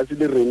democracy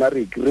le rena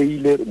re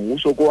kreile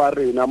mmuso ko wa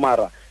rena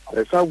mara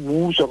re sa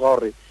buswa ka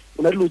gore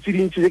ona dilo tse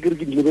dintsi ke re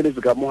ke di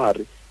lebeletse ka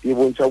mohare di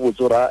bontsha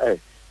botso ra re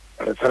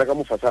tsala ka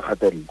mofasa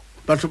kgatello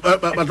batho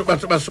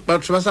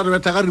ba sa re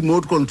betha ka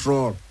remote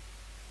control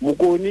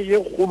Mokone ye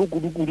golo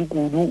kudu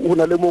o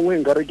na le mongwe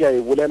nka re ke a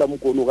e bolela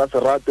Mokone ka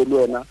serate le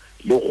wena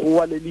le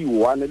gowa le le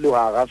one le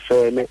wa ga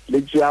fele le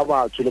tšea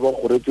batho le ba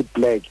goretse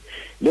black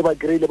le ba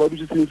kreile ba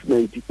dutse since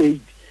 98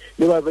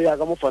 le ba ya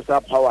ka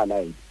mofasa power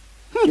line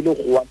ke le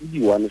gowa le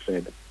di one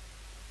fela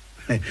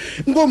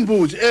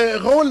ngombuti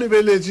ga o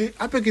lebeletse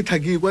ape ke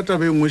thaki kwa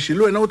tabeng ngwe shi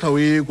le wena o tha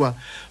o ekwa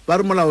ba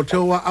re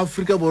molaotheo wa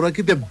Afrika borwa ke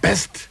the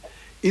best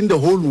in the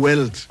whole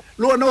world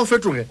le wena o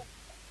fetoge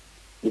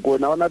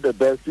Mokone ona the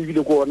best e bile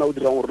ko ona o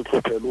dirang gore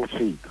tlhophele o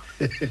feta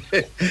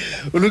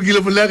o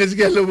lokile molaka se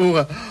ke le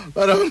boga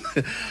bara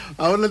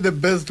a ona the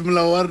best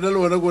molao wa rena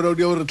le wona go ona o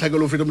di gore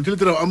tlhakelo feta motho le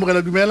tira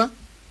amogela dumela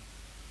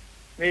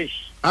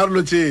a re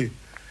lo tse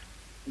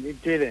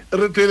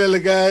re tele le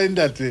ka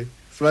ndate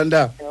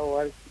Swanda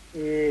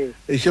e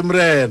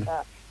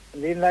shemrena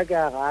le nna ke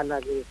a gana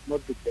ke mo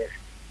bitse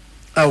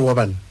a wa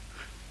bana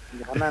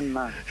gana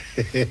nna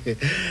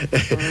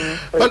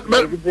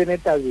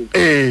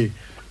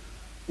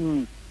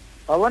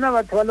ba bona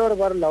batho ba le gore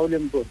ba re laole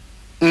mpo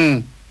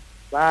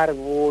ba re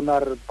bona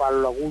re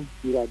palelwa go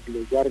dira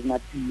dilo ja re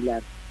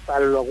napila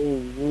palelwa go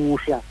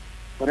busha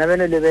bona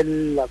bene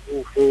lebella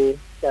go fe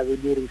tabe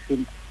di re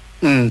sente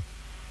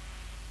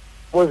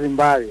go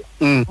Zimbabwe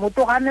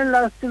motho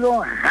ganela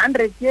selo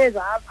 100 years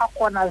a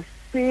kgona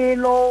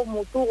selo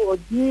motho o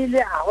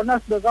dile a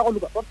gona selo ka go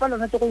luka ba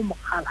palelwa tse go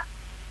mogala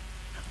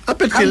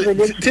ape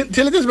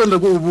tele ke se banda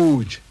go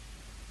butse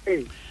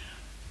ge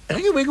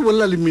ke be ke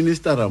bolla le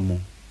minister mo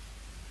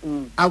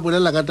a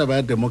bolela ka taba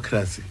ya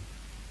democracy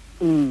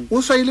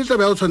o sa ile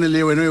taba ya o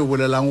tshwanele wena o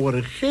bolelang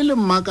gore ge le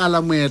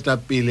makala moeta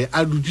pele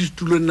a dutse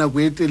setulong nako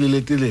e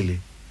telele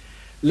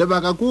le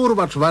baka ke gore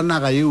batho ba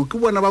naga eo ke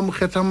bona ba mo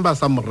kgethang ba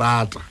sa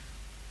morata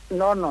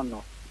no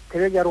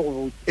ke ja re go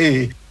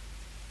botse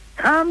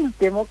come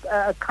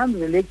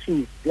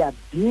elections they are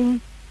being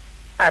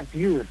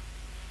abused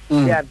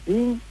they are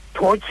being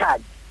tortured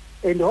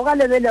and ho ga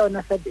lebele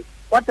ona sabe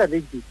what are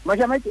they doing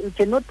majama you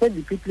cannot tell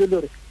the people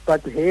lore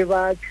but have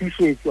a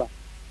tshishetswa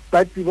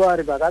but people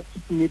are ba ga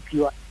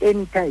tshipiwa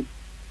anytime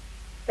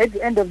at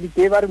the end of the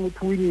day ba re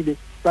motho winile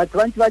but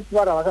ba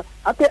ra ba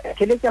ape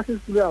kele tsa se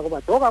sula go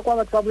ba toka kwa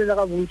ba tsabula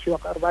ka butshi wa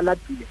ka ba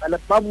lapile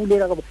ba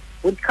bulela ka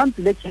when it comes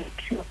to election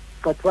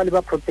ka tswale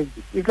ba protect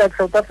it's like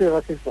South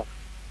Africa sister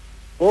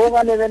go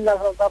ba lebella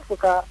South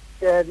Africa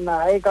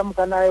na ai kam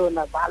kana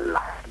yona ba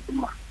la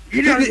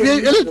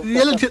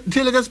yele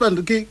tele ka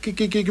spand ke be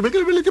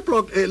ke le ke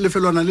block le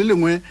felwana le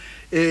lengwe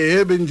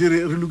e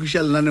benjire re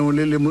lokisha lana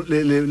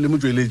le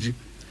motsweleji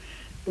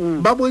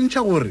ba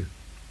bontšha gore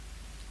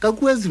ka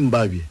kwa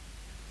Zimbabwe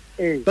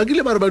ba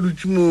kile ba re ba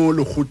dutse mo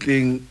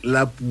legotleng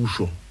la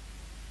puso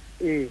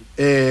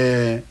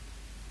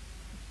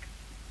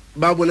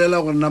ba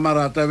bolela gore na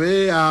marata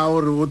be a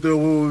gore o te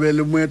go be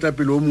le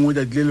moetapele o mongwe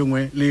ja tle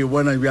lengwe le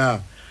bona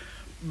bja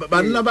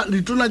banna ba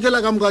ditona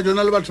jela ka moka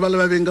jona le batho ba le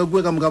ba beng ka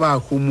kue ka moka ba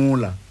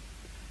gomola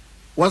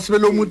wa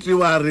sebelo motse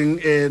wa reng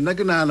nna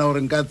ke nagana gore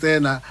nka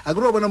tsena a ke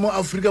re bona mo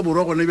Afrika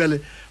borwa gone bjale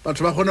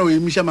batho ba kgona go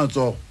emisha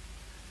matsogo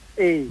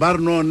ba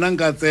re no nna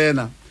nka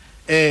tsena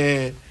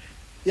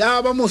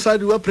ya ba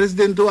mosadi wa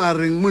president o a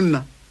reng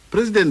monna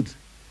president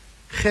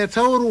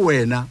kgetha gore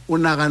wena o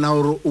nagana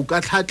gore o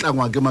ka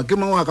tlhatlangwa ke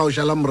mang wa ka o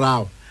šala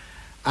morago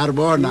a re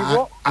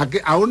bona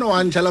a ona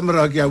wa ntšhala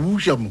morago ke a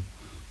buša mo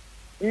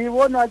e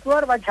bona tse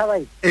gore ba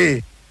tšhabae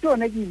ke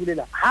yone ke e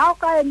bulela ga o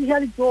ka emiša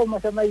ditšoo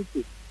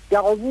Mosamaite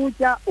ya go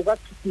botša o ka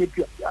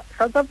kidnapiwa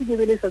South Africa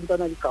be le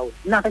santsana dikaone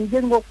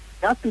nagankengo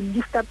you have to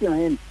lift up your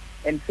hand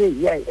and say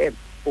here I am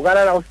o ka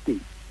lala go stay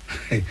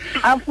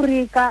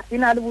Afrika e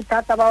na le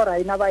bothata ba gore a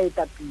ena ba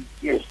etapele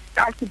yes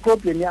that's the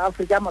problem ya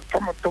Afrika ya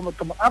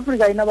mathomo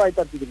Afrika ena ba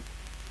etapele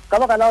ka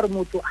baka la gore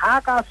motho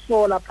ga ka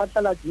sola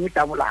phatlalatse mo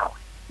tamolago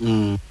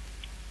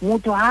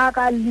motho ga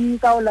ka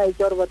leka o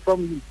laetsa gore batho ba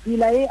mo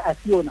pila e a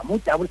se yona mo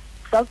tabola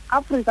South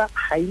Africa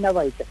ga ena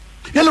ba etapele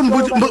ya lo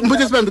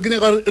mbotse sebando ke ne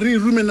ga re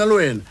rumena le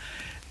wena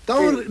ka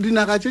gore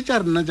dinaga tše tša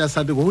rena tša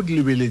SADC go di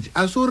lebeletse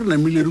a se gore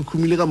namile re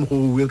khumile ka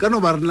mogowe ka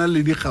no ba rena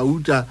le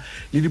digauta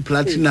le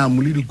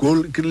di-platinum le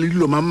di-gold le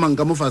dilo mamang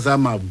ka mofase a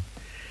mabu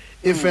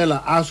e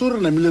fela a se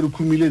gore namile re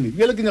khumilene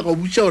bjale ke nyaka go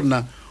botša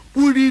gorena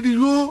bodidi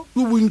jo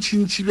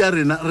bontšhintšhi bja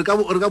rena re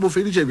ka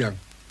bofeditše bjang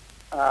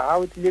ga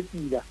o tlile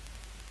pila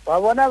wa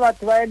bona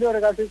batho ba e le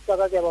gore ka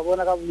setsaka ke ba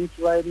bona ka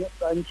bontši ba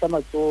ntšha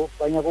matso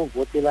ba nyaka go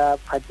votela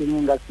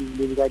phateng ka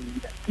sebile ka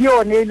dida ke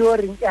yone e le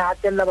gore e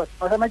gatelela batho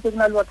Mosamaite ke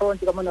na le batho ba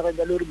ntse ka monageng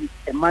ba le gore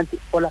a month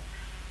ola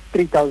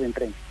 3,000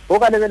 rand o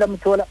ka lebela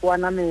motho wa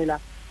namela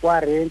wa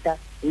renta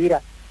ira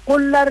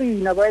kolla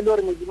rina ba e le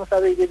gore modimo sa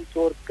beile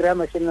ditšore kry-a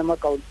mašhene a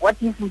makaone what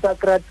if motho a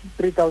kry-a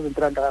 3,000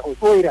 rand gago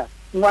o ira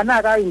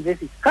ngwana a ka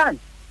university kan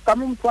ka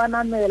mo motho a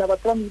namela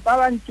batho ba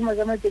bantši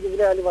Mosamaite ke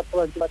bolela le batho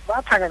bantši batho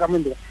ba tlhaka ka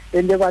mondela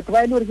ende batho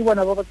ba e le gore ke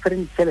bona ba ba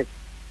tshwereng ditšhelete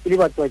e le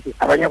batho ba tše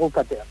a ba nyaka go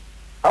patela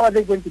how are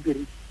they going to be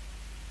rich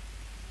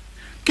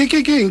ke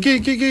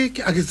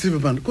a ke tsebe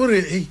bana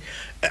kore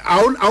a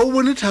o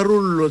bone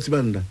tharollo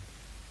sebanda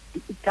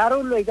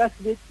tharollo e ka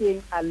se be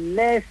teng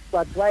unless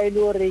batho ba e le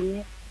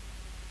goreng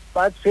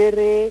ba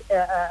tshwere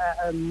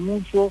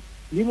mmušo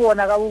le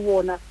bona ka bo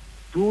bona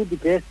do the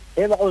best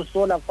ge ba go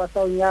sola fa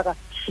sa o nyaka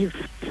shift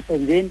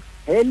and then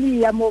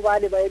heli ya mo ba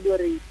le ba e le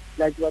gore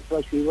like batho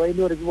ba shwe ba e le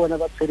gore ke bona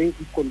ba tshwere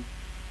economy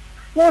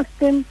force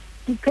them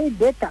to pay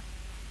better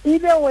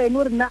ebe wena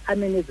o re na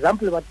I'm an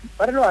example ba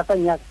re lo wa sa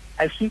nyaka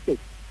I shifted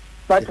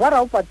but ba ra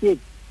o patele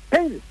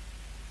pay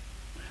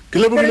ke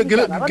lebogile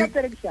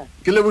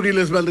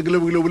sebanda ke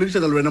lebogile o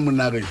boledisa ka le wena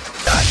monnageng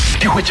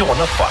di hwetše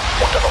gona fa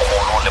o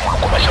tabagolo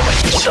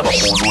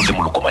le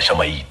moloko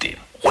mašamaite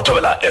go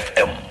tobela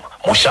FM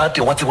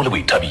mošate wa tsebo le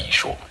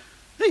boithabišo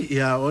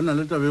ya ona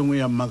le tabe ngwe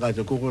ya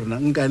mmakatša ko gorena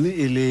nkane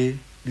e le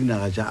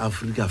dinaga tša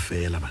Afrika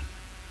fela bana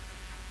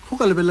go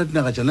ka lebelela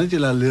dinaga tšana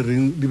tšela le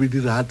reng di be di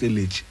re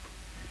gateletše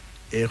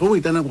go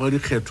boitana go ga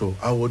dikgetho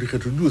ao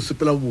dikgetho di o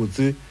sepela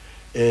botse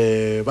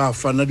ba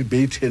fana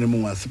di-Bayton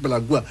mongwe a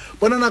sepela kua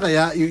bona naga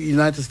ya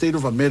United States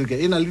of America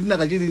e na le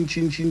dinaga tše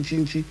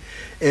dintšintšintšintši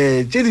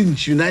tše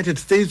dintši United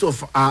States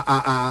of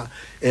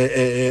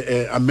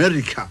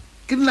America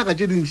ke dinaga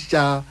tše dintši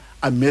tša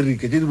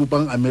America tše di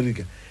bopang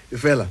America e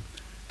fela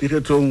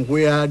dikgethong go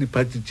ya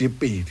diphathi tše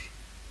pedi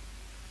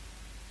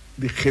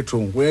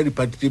dikgethong go ya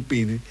diphathi tše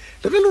pedi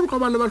le ge le gore kwa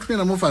ba le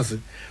batlhonyana mo fase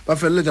ba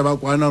feleletša ba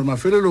kwana gore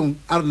mafelelong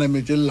a re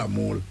nametše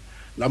lamola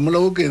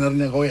o ke ena re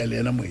nyaka go ya le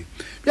ena moe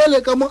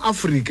bjale ka mo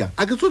Afrika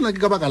a ke tsona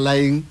ke ka baka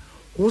laeng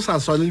go sa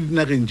swane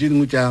dinageng tše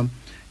dingwe tša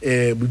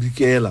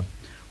bodikela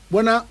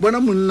bona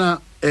monna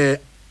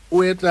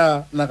o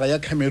eta naga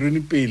ya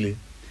Cameroon pele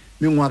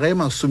mengwaga e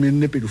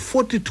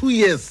 42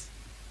 years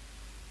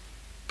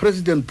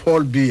President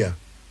Paul Biya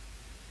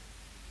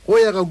go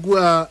ya ka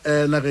kua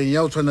nageng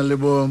ya o tshwana le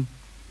bo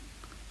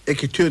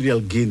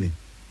Equatorial Guinea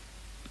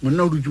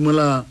monna o dutse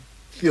mola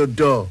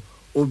Theodore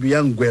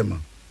Obiang Nguema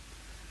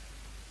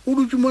o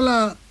dutse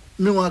mola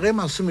mengwaga e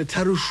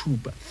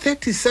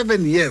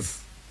 37 years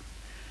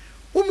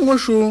o mongwe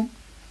šo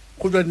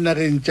go tswa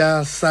dinageng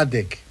tša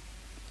SADC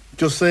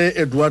Jose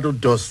Eduardo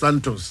dos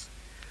Santos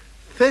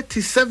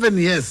 37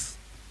 years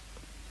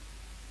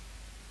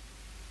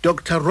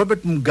Dr.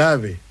 Robert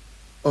Mugabe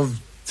of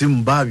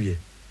Zimbabwe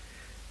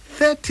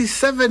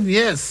 37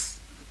 years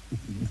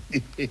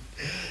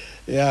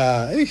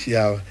ya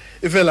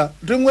efela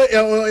dingwe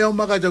ya o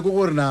makatša go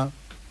gore na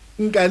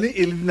nkane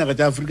e le dinaga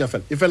tša Afrika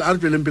fela efela a re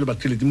tsweleng pele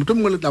bathelete motho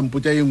mongwe le tampo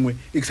tša e nngwe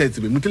e ke sa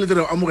etsebe mothelete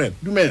re amogela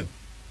dumela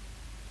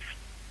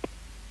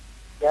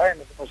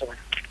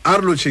a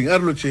re lotšheng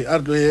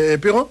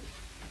pego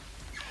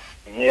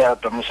ya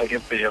tamosa ke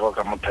pego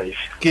ka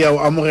mothaife ke ya o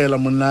amogela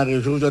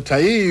monnage go tswa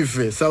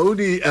Thaife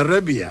Saudi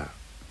Arabia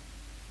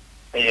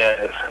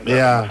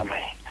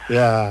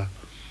ya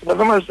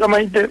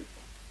Mosamaite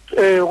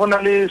go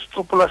na le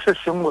setsopola se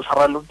sengwe sa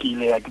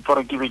ralokile ya ke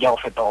tsore ke be ja go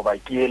feta go ba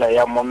ke ela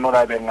ya monno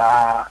la beng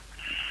a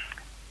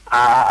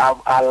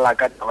la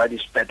ka ba di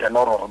spete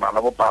no rona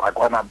la bo para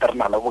kwana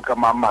terna la bo ka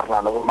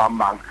mamarla la bo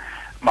mamang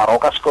mara o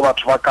ka sko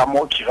batho ba ka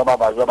mo ke ba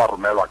ba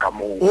romelwa ka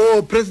mo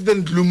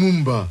President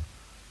Lumumba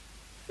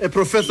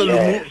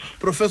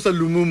Professor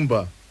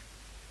Lumumba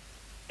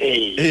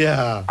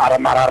ara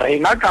mara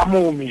reina ka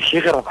mo mi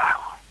higera ba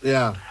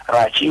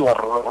ra chiwa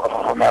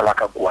romelwa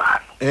ka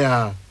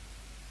kwana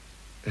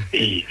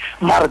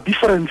mara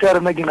difference ya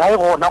rena ke ga e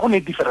gona go ne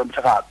difference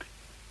gape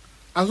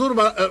a sore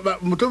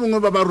motho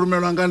mongwe ba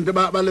romelwang ka ntle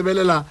ba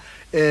lebelela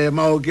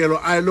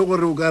maokelo a ile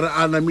gore o ka re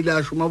a namile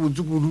a šoma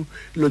botsukudu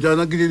dilo tša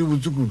yona ke di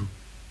botsukudu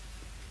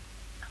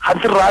ga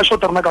ntse re a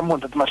shota rena ka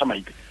monta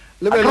Masamaite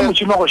ka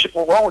motšhini wa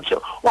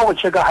go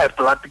checka high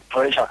blood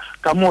pressure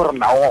ka mo re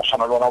nao go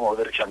tshwana le ona ba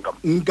berekisang ka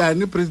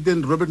nkane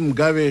president Robert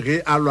Mugabe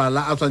ge a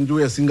lwala a tshwantse o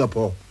ya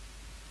Singapore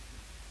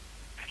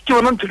ke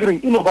bona ntho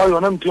kereng ino ba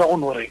yona ntho ya go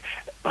nore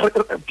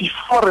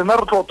before rena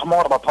re tlo thoma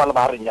gore batho ba le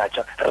ba re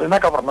nyatša rena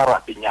ka borena re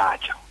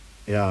apenyatša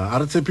ya a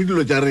re tshepe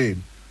dilo tša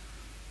rena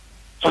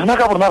rena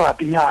ka borena re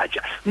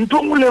apenyatša ntho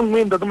ngwe le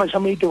ngwe ntate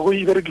Masamaite go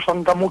e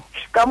berekiswang ka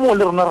mo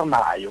le rena re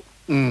nayo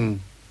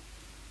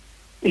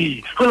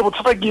go le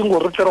bothata ke eng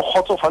gore re tle re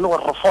kgotsofale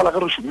gore re fola ge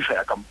re šomiša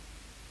ya kamo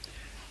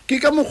ke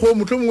ka mokgwa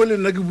motho mongwe le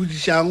nna ke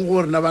bodišang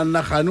gore na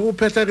bannagane o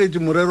phetlhagetse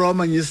morero wa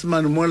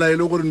manyesemane mola e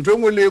le gore ntho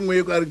engwe le engwe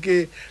e ka re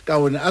ke ka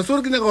one a se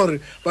gore ke nyaka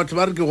gore batho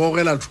ba re ke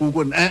gogela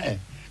thoko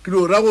ke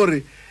di ra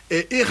gore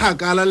e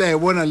kgakala le a e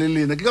bona le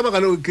lena ke ka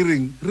baka leo ke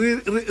reng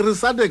re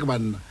SADC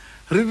banna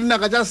re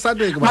dinaga tša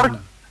SADC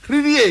banna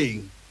re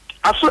dieng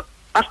a se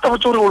taba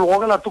tšore o le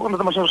gogela thoko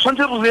ntate Masamaite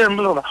swantse re reng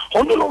le lona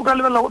gonne le go ka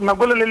lebela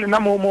nako le lena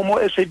mo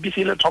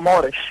SABC le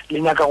thoma gore le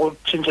nyaka go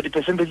tšhentšha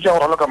di-percentage tša go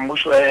raloka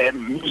mmušo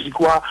music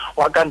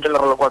wa kantle le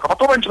raloka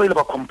batho ba bantši ba ile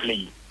ba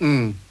complain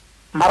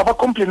mara ba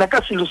complaina ka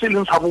selo se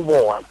leng sa bo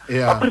bona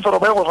ba prefera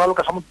ba ye go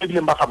raloka sa motho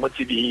ebileng ba sa mo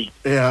tsebeng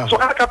so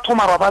ka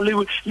thoma ra ba le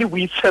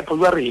boitshepo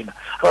jwa rena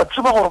ra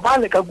tseba gore ba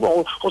leka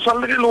kua go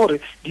tshwana le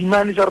gore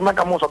dimane tsa rena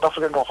ka mo South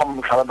Africa ka go ga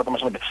motlhala ntate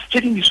Masamaite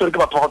tše dingwe di swere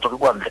ke batho ba go tswa ke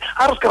kwa ntle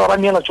a re se ka ba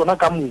neela tsona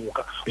ka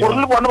moka gore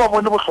le bona ba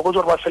bone botlhoko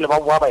jwa gore ba fele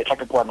ba boa ba e tla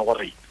ke kwane go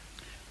rena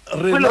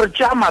pele re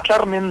tšea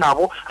maatla re neng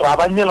nabo ra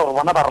ba neela gore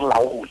bona ba re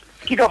laole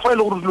ke ka fa e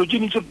le gore dilo tše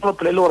ntse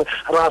pele gore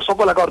ra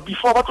sokola ka gore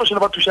before ba tlošele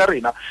ba thuša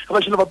rena ba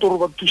šele ba tore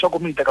ba thuša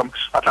community ka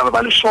ba tla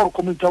ba le sure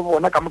community ya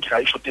bona ka mo ke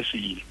ga e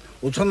shotesele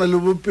o tshwana le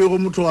bopego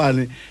motho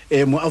ane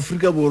mo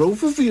Afrika borwa o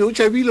fofile o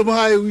tšhabile mo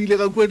gae o ile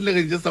ka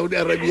kuetlegeng tša Saudi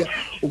Arabia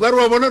o ka re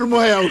wa bona re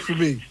mo gae a o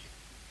šomeng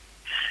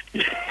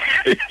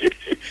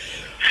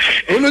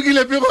o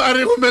lokile pego a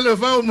re gomele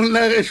fa o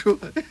monna gešo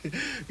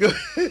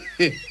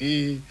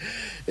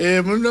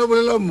monna o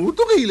bolela mo o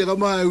togile ka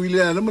mogae o ile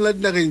yana mola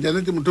dinageng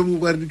jana tse motho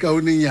mongwe ka re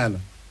dikaoneng yana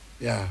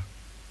ya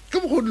ka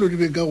mokgwa dilo di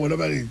beng ka gona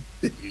bageng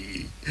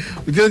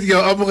o tšea ke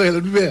a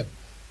amogela dumela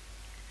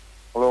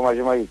Hello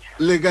Masamaite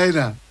le kae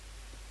na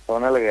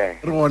gona le kae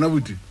re gona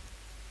buti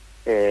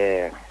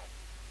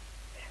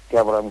ke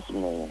a bora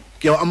mosime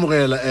ke a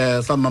amogela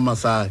sa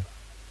mamasai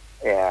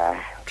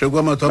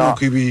thekwa mathomo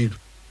khibile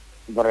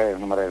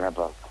Morena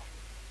papa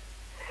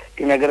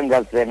ke ne ke re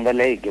nka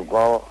tsendele ke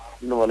kwa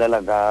le bolela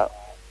ka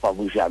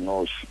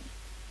babušanoši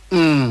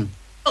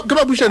ke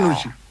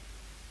babušanoši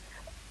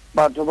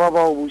batho ba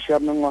ba buša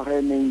mengwaga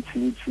e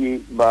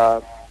mentšintši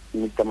ba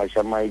Mr.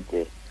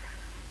 Masamaite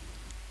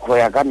go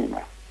ya ka nna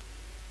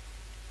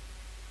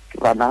ke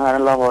ba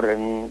naganela gore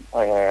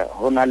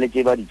go na le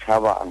tše ba di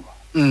tšhabang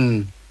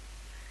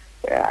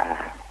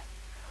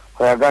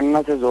go ya ka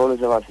nna se segolo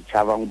se ba se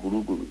tšhabang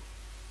kudu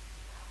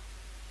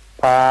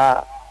ba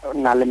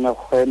na le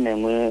mekgwa e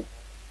mengwe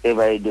e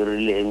ba e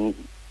dirileng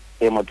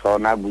e motho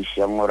ona a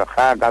bušang gore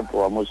ga a ka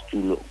tloa mo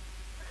setulong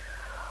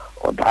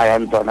o thaya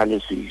ntona le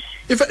sese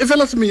e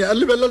fela semenya a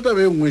lebelela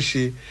taba e nngwe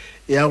she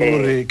ya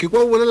gore ke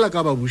kwa bolela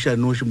ka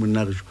babušanoši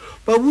monna gešo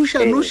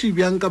babušanoši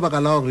bjang ka baka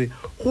la gore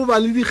go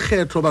ba le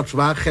dikgetho batho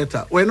ba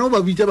kgetha wena o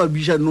ba bitša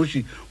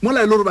babušanoši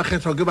mola e le gore ba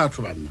kgethwa ke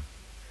batho banna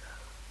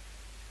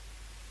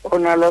o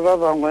na le ba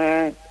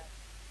bangwe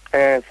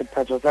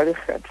sephatho sa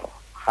dikgetho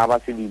ga ba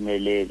se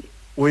dimelele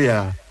o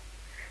ya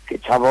ke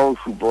tšhaba o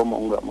šupa o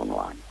mongwe ka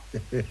monwana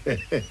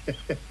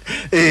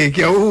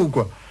ke a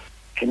ukwa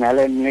ke na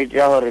le nnete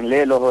ya gore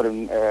le e le gore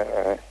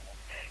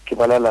ke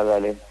bolela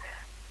bjale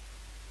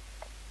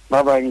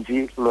ba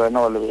bantši le wena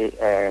o le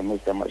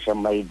Mr.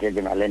 Masamaite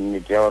ke na le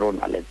nnete ya gore o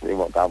na le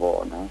tsebo ka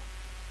bona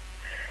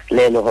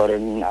le e le gore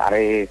a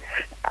re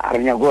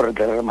nyako gore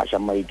ke re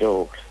Masamaite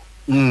gore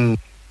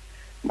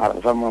mara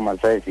sa mo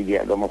masaese di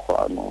ya ka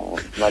mokgwano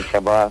ba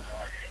tšhaba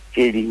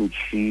tše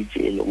dintšhi tše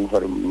e leng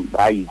gore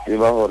ba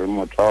itseba gore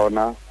motho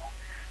ona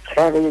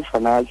ga re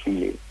tshwana a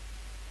tsile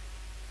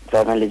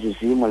tsana le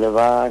sesimo le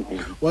bane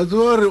wa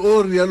tseba gore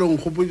o rialo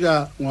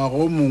nkgopotša ngwaga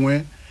o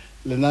mongwe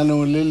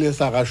lenaneo le le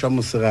sa gašwa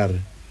mosegare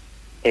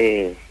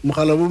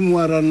mogala bo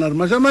mongwe a ranna re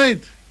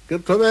Masamaite ke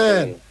re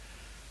thobela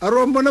a re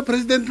wa mbona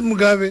president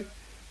Mugabe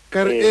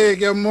ka re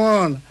ke a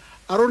mmona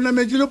a re o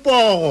nametše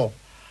lepogo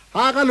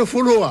ga ka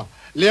lefoloa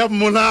le ya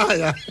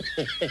mmolaya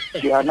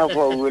ke ana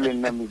fa o le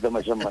nna Mr.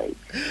 Masamaite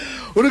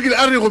o re ke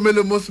a re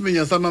gomele mo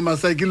semenya sa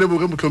mamasai ke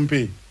leboge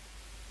motlhompheng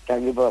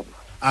tangi baba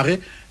age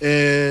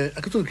a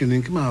ke tsore ke neng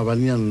ke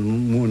maabanyana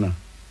mona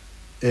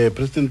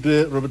president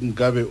Robert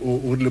Mugabe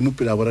o rile mo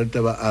pele a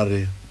boraditaba a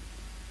re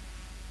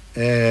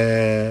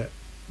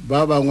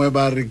ba bangwe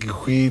ba re ke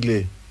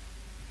hwile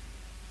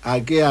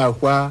a ke a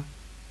kwa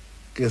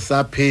ke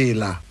sa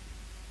phela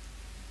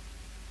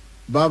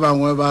ba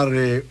bangwe ba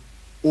re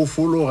o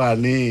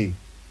fologaneng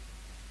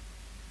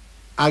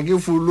a ke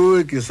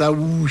foloe ke sa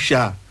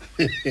busha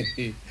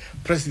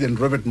President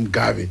Robert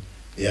Mugabe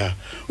ya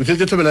o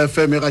tsetse thobela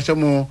FM ga sha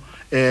mo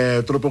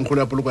toropong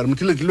kholo ya Polokwane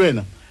motiledi le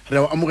wena re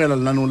a amogela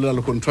lana le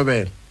la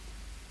konthobela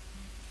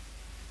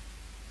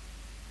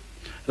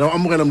re a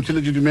amogela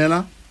motiledi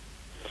dumela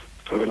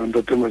Thobela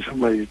ntate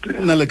Mashamaite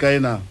nna le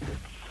kaena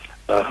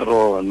a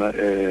rona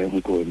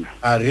mkone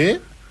a re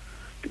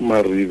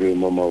maribe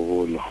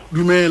mamabolo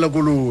dumela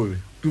kolobe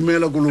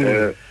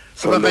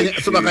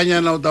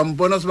sebakanyana o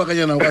tampona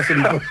sebakanyana o ka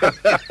sempo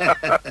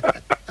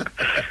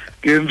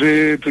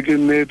ke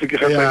nnete ke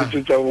gata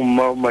tsa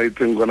bomma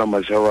maiteng gona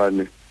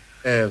Mashabane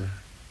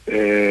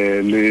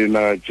le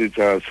na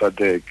tsa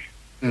SADC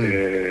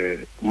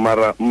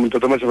mara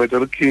mntata Mashamaite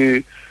re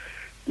ke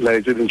la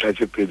etse dintlha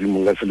tse pedi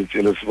monga se le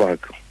tsele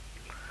sebaka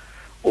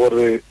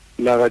ore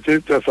naga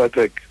tsa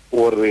SADC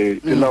ore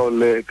ke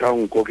laole ka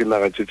nko ke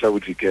naga tsa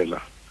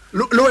botikela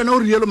le wena o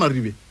rielo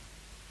maribe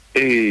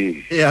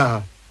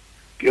ya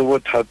ke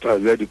bothata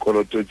bja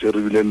dikoloto tse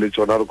re bileng le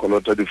tsona re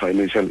kolota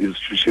di-financial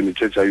institution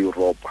tsa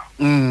Europa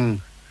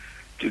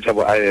tsa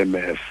bo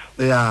IMF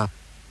ya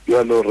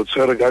yalo re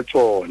tshwere ka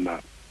tsona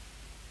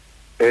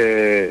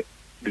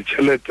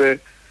ditšhelete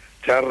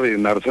tša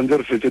rena re tshwanetse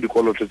re fetse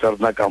dikoloto tša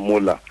rena ka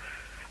mola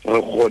re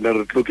kgone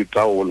re tlo di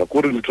taola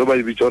kore ntho ba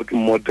e bitša gore ke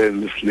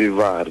modern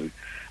slavery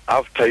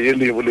after ye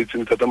le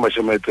boletseng tata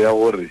Mashamaite ya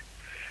gore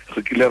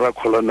re kile ra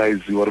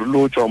colonize-iwa re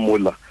lo tswa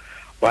mola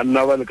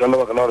banna ba le ka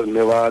lebaka la gore ne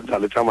ba na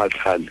le tsa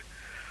matlhale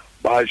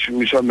ba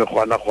šomiša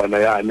mekgwana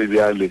ya ane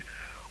bjale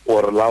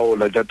gore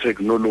laola tša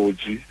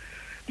technology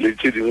le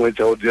tše dingwe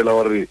tša go diela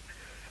gore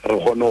re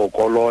kgone go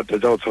kolota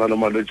tša go tshwana le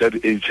malwetse a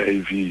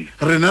di-HIV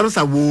rena re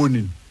sa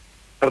bone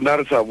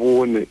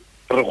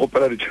re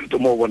gopela ditšhelete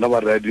mo bona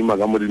ba re adima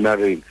ka mo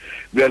dinageng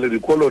bjale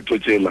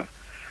dikoloto tšela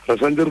re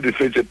swantse re di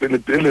fetse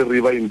pele re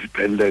ba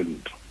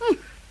independent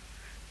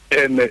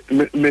and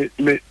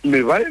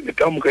me ba e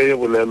ka moka e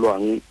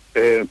bolelwang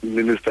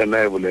minister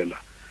na e bolela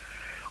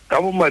ka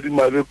bo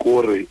madimabe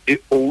kore e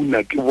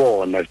ouna ke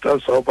bona sta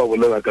sa ba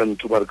bolela ka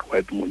ntho ba re ke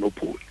white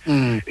monopoly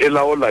e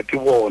laola ke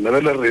bona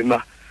le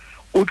rena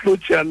o tlo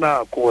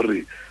tsana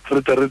kore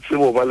re tere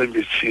tsebo ba le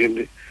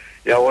metšhini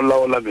ya go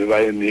laola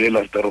mebaene e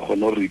la tere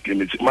gone re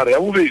ikemetše mara ya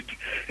bobedi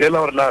e la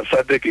gore na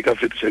SADC ka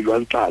fetiša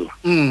jwang tlala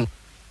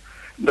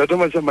ntate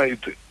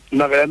Mashamaite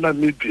naga ya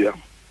Namibia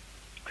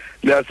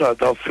le ya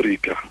South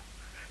Africa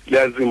le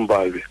ya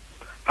Zimbabwe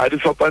a di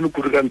fapane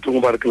kudu ka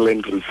ntong ba re ke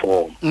land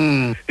reform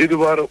e di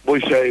ba re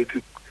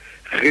bošaedi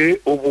ge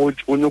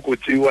o nyako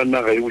tšeiwa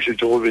naga e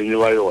bošetše go benye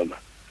ba yona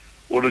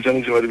o lo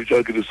tšhanetše ba di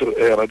bitša ke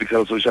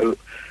radical social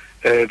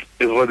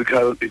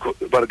radical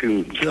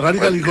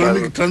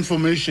economic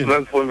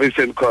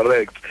transformation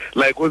correct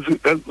like o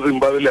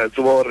Zimbabwe le a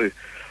tseba gore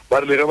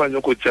ba re le ge ba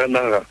nyako tšea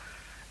naga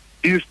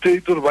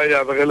e-state gore ba e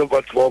abegele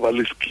batho bao ba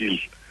le skill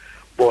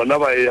bona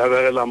ba e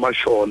abegela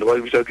mašone ba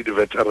bitša ke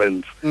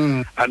di-veterans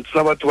and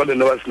sa batho ba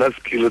lene ba sena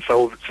skill sa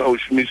go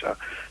šomiša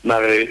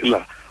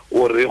nagela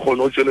gore e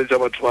kgone go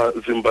tšweletša batho ba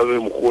Zimbabwe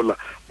mogola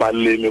ba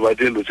leme ba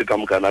dielotse ka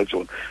mokana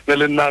tsona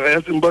le naga ya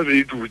Zimbabwe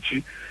e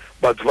dutše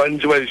batho ba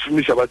ntse ba e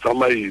šomiša ba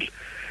tsamaile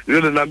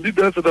jale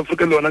Namibia South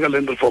Africa le yona ka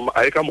land reform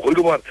a e ka mokgwa e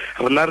le gore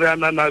rena re a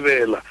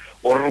nanabela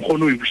gore re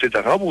kgone go e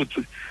bušetša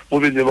gabotse mo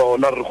benye ba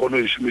ona re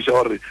kgone go e šomiša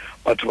gore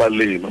batho ba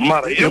lema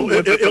mara e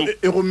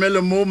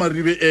gomele mo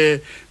maribe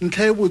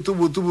ntlha e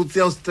botse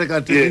ya go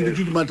strekate le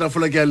di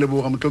matlafola ke a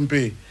leboga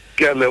motlhompeng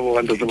ke a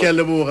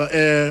leboga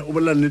o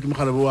bolela nnete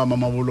mogala bo wa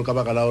mamabolo ka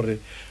baka la gore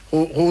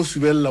go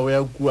subelela o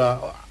ya kua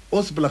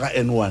o sepela ka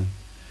N1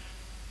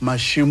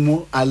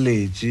 mašimo a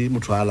letse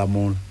motho a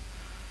lamola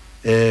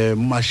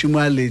mašimo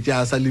a letse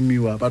a sa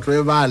lemiwa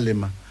batho ba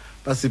lema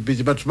ba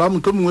sepetse batho ba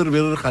motho mongwe re be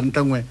re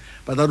gantangwe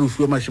ba tla re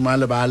fiwa mašimo a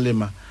le ba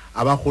lema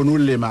a ba kgone go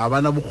lema a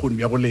bana bokgoni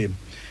bja go lema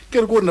ke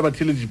re ko rena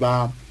batheletši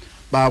ba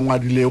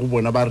ngwadile go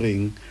bona ba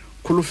reng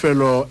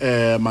kholofelo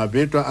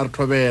mabetwa a re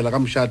thobela ka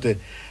mošate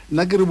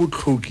nna ke re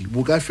botlhoki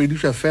bo ka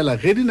fedišwa fela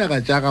ge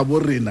dinaga tša ga bo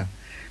rena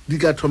di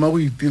ka thoma go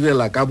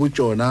itirela ka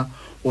botšona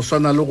go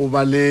swana le go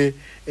ba le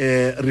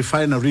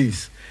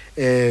refineries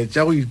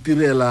tša go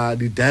itirela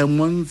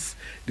di-diamonds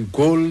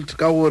di-gold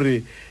ka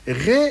gore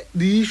ge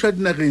di išwa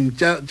dinageng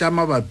tša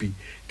mabapi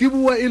di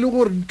bua e le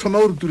gore di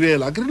thoma go re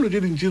turela a ke re dilo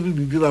tše dintši re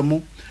di dira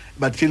mo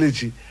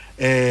batheletši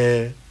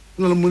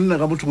na le monna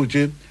ka motho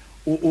gotše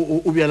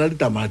o bjala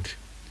ditamati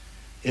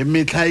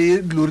metlha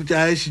e dilori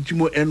tša šitše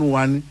mo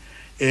N1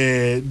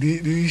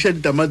 di iša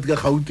ditamati ka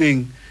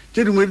Gauteng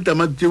tše dingwe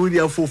ditamati tšeo di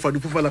a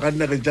fofala ka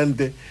dinageng tša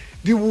nte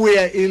di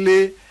boya e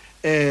le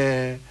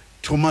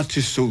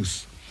tomato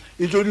sauce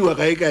e tlo diwa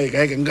kae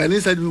nkane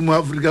e sa diwe mo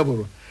Afrika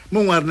Borwa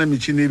mongwe a rena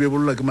metšhini e be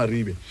bolola ke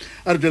maribe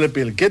a re tšwele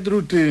pele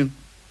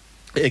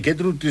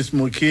Gertrude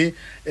Smoky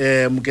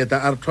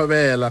moketa a re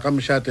thobela ka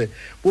mošate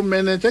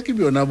bomenetša ke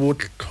bjona bo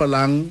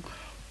tlholang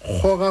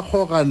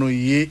kgogano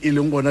ye e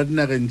leng gona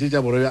dinageng tše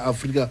tša borwa ya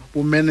Afrika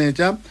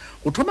bomenetša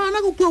go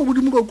thomana go kua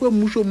godimo ka kua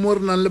mmušo mo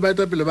re nang le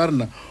baetapele ba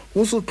rena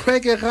go se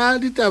tlhweke ga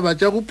ditaba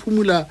tša go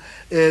phumula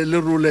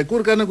lerole ke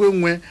gore ka nako e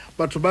nngwe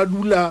batho ba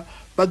dula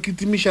ba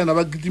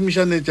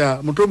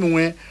kitimišanetša motho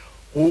mongwe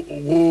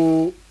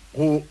go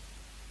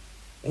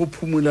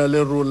phumula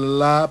le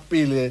rola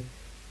pele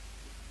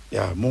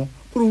ya mo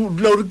go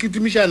dula re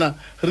kitimishana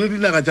re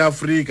dinaga tša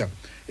Afrika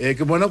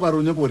ke bona kwa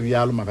rone go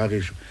rialo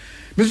magagesho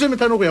miso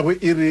metano go ya go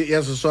ire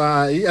ya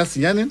seswa ya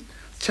senyane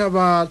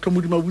tšhaba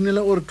tlhomodima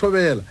bunela o re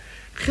thobela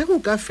ge go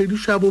ka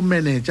fediswa bo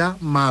manager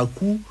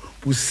maku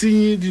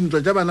bosenyi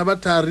dintwa tša bana ba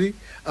thari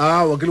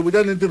wa ke le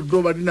botjane re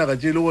tlo ba dinaga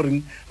tše le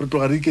goreng re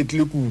tloga re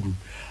iketlile kudu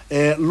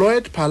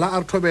Lloyd Phala a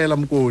re thobela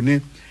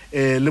mokone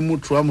le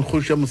motho wa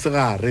mokgoši wa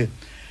mosegare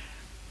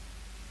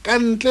ka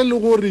ntle le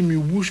gore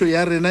mebušo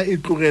ya rena e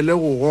tlogele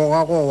go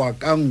goga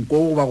ka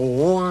nko goba go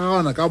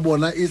gogana ka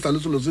bona e sa le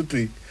selo se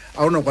tee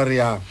a ona kwa re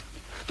yang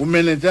o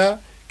manager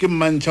ke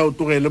mmantšha o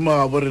tlogele mo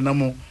ga bo rena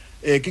mo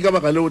ke ka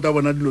baka le o ta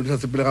bona dilo di sa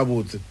sepele ga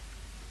botse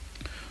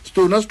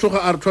stona se thoga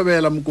a re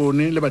thobela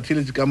mokone le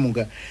batheletši ka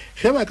moka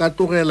ge ba ka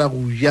tlogela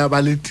go ja ba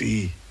le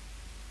tee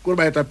gore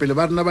ba eta pele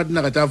ba rena ba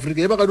dinaga tša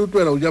Afrika e ba ka di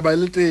tlogela go ja ba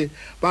le tee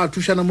ba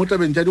thušana mo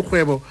tabeng tša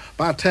dikgwebo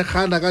ba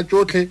thekgana ka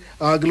tšotlhe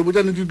ke le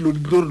botjane dilo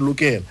di tlo re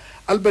lokela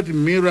Albert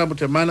Mira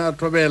Mutemana a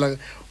thobela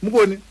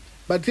mokone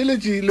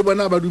batheletši le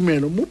bona ba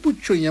dumelo mo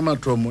putšong ya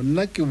mathomo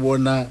nna ke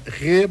bona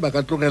ge ba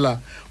ka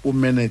tlogela bo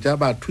manager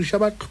ba thuša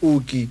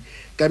batlhoki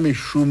ka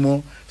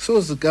mešomo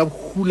seo se ka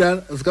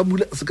gola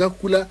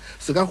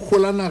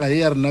naga ye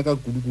ya rena ka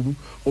kudu-kudu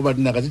goba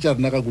dinaga tše tša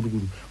rena ka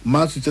kudu-kudu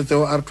mmasutse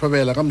tseo a re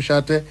thobela ka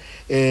mošate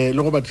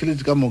le go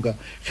batheletši ka moka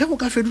ge go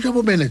ka fediša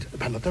bo manager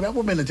bana taba ya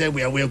bo manager e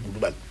boya kudu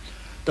bana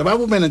taba ya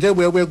bo manager e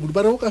boya kudu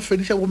ba re go ka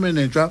fediša bo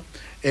manager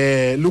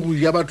le go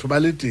ya batho ba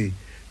le tee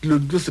dilo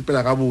di tlo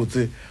sepela ga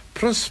botse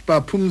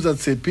Prosper Phumza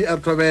Tshepi a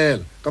re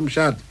thobela ka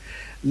mošate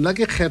nna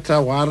ke kgetha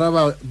go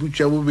araba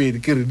butša bobedi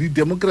ke re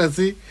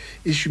democracy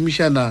e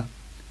šomišana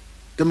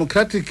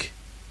democratic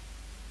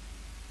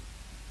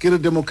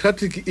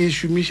e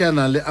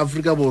šomišana le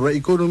Afrika Borwa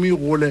economy e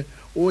gole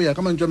o ya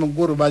ka mantšwa mang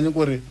gore banye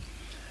gore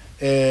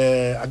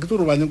a ke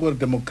tsore banye gore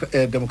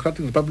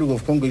Democratic Republic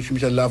of Congo e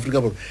šomišana le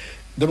Afrika Borwa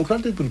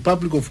Democratic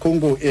Republic of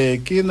Congo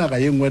ke naga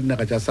ye nngwe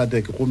dinaga tša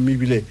SADC gomme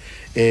ebile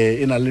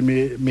e na le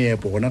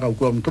meepo gona ga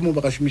kua motho mo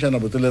ba ka šomišana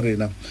botse le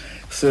rena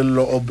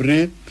Sello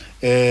Obre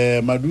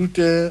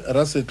Madute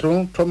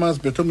Rasetlong Thomas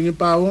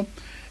Betomunyipao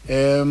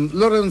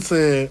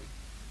Lawrence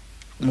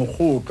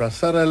Mokgotwa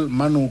Cyril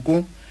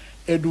Manoko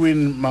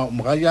Edwin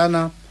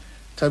Mogayana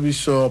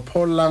Thabiso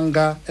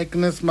Polanga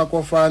Agnes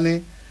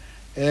Makofane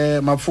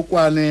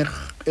Mafukwane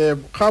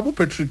Kgabo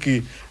Patrick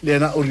le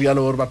yena o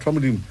rialo gore batho ba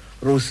modimo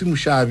Rosi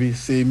Mushabi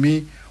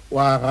Semi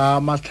wa ga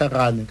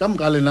Matlhagane ka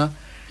moka lena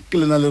ke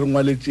lena le re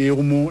ngwaletše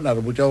go mo la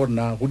re botša gore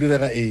na go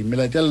direga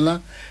mela tša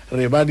lena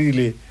re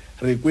badile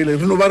re kwele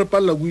re no ba re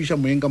palela go iša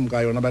moeng ka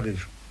moka yona ba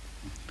gešo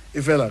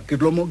e fela ke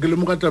le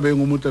mo ka tabeng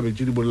o mo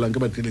tabetše di bolelang ke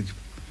batheletši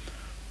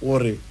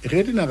gore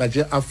ge dinaga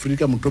tša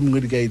Afrika motho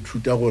mongwe di ka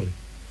ithuta gore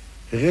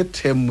ge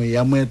themo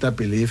ya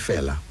moetapele e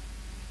fela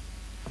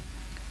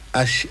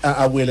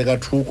a boele ka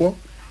thoko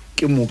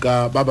ke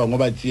moka ba bangwe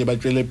ba tšee ba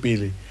tšwele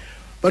pele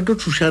ba tlo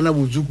thušana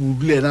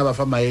botsukudu le ena ba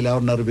fa maele a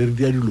rona re be re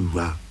dia dilo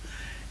jwang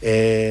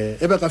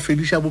e ba ka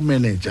fediša bo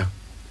manager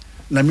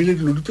namile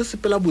dilo di tlo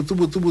sepela botse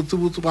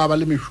ga ba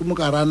le mešomo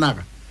ka ra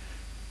naga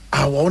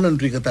a wa ona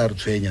ntwe ka ta re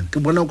tshwenya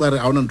ke bona o ka re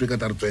a ona ntwe ka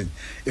ta re tshwenya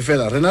e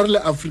fela rena re le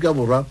Afrika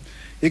Borwa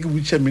e ke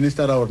botša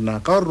minister a rona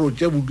ka gore ro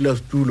tšea bodula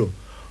setulo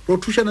ro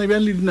thušana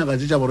bjang le dinaga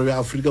tše tša borwa bja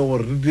Afrika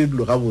gore re dire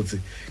dilo ga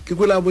botse ke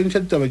kwela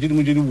bontšha ditaba tše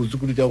dingwe tše di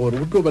botsukudu tša gore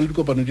go tlo ba le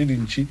dikopano tše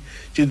dintšhi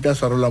tše di ka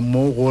swarelang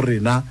mo go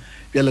rena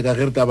bjale ka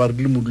ge re taba re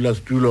di le modula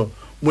setulo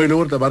mo e le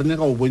gore taba re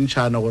nyaka go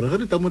bontšhana gore ge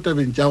re ta mo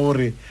tabeng tša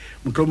gore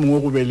motho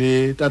mongwe go be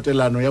le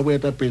tatelano ya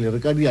boetapele re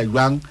ka dia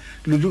jwang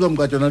dilo tše ka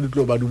moka tšona di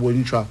tlo ba di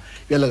bontšhwa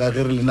bjale ka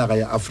ge re le naga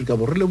ya Afrika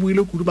Borwa re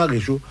leboile kudu ba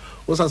gešo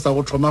go sa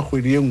go thoma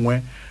kgwedi ye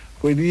nngwe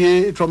kgwedi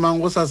ye e thomang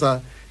go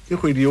sasa ke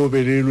kgwedi ye o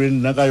belelwe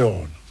nna ka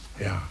yona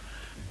ya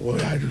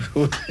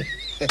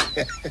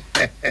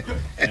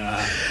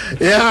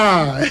ya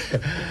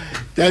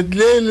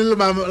tatlele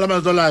la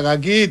matswala ka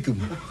ke tu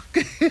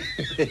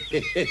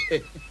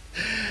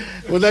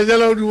o tla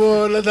jala o di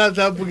bona tla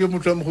ke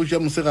motho wa mokgoši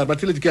wa mosegare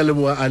batheletši ke a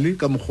leboga ali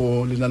ka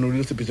mokgo lenaneo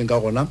le sepetseng ka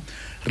gona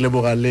re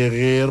leboga le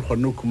ge re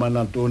kgonne go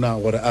khumana tona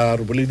gore a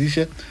re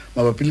bolediše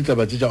mabapi le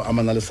taba tše tša go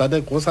amana le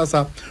SADC go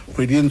sasa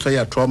kgwedi e ntshwa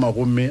ya thoma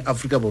gomme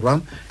Afrika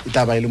Borwa e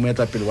tla ba e le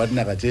moetapele wa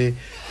dinaga tše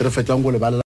re fetšang go lebala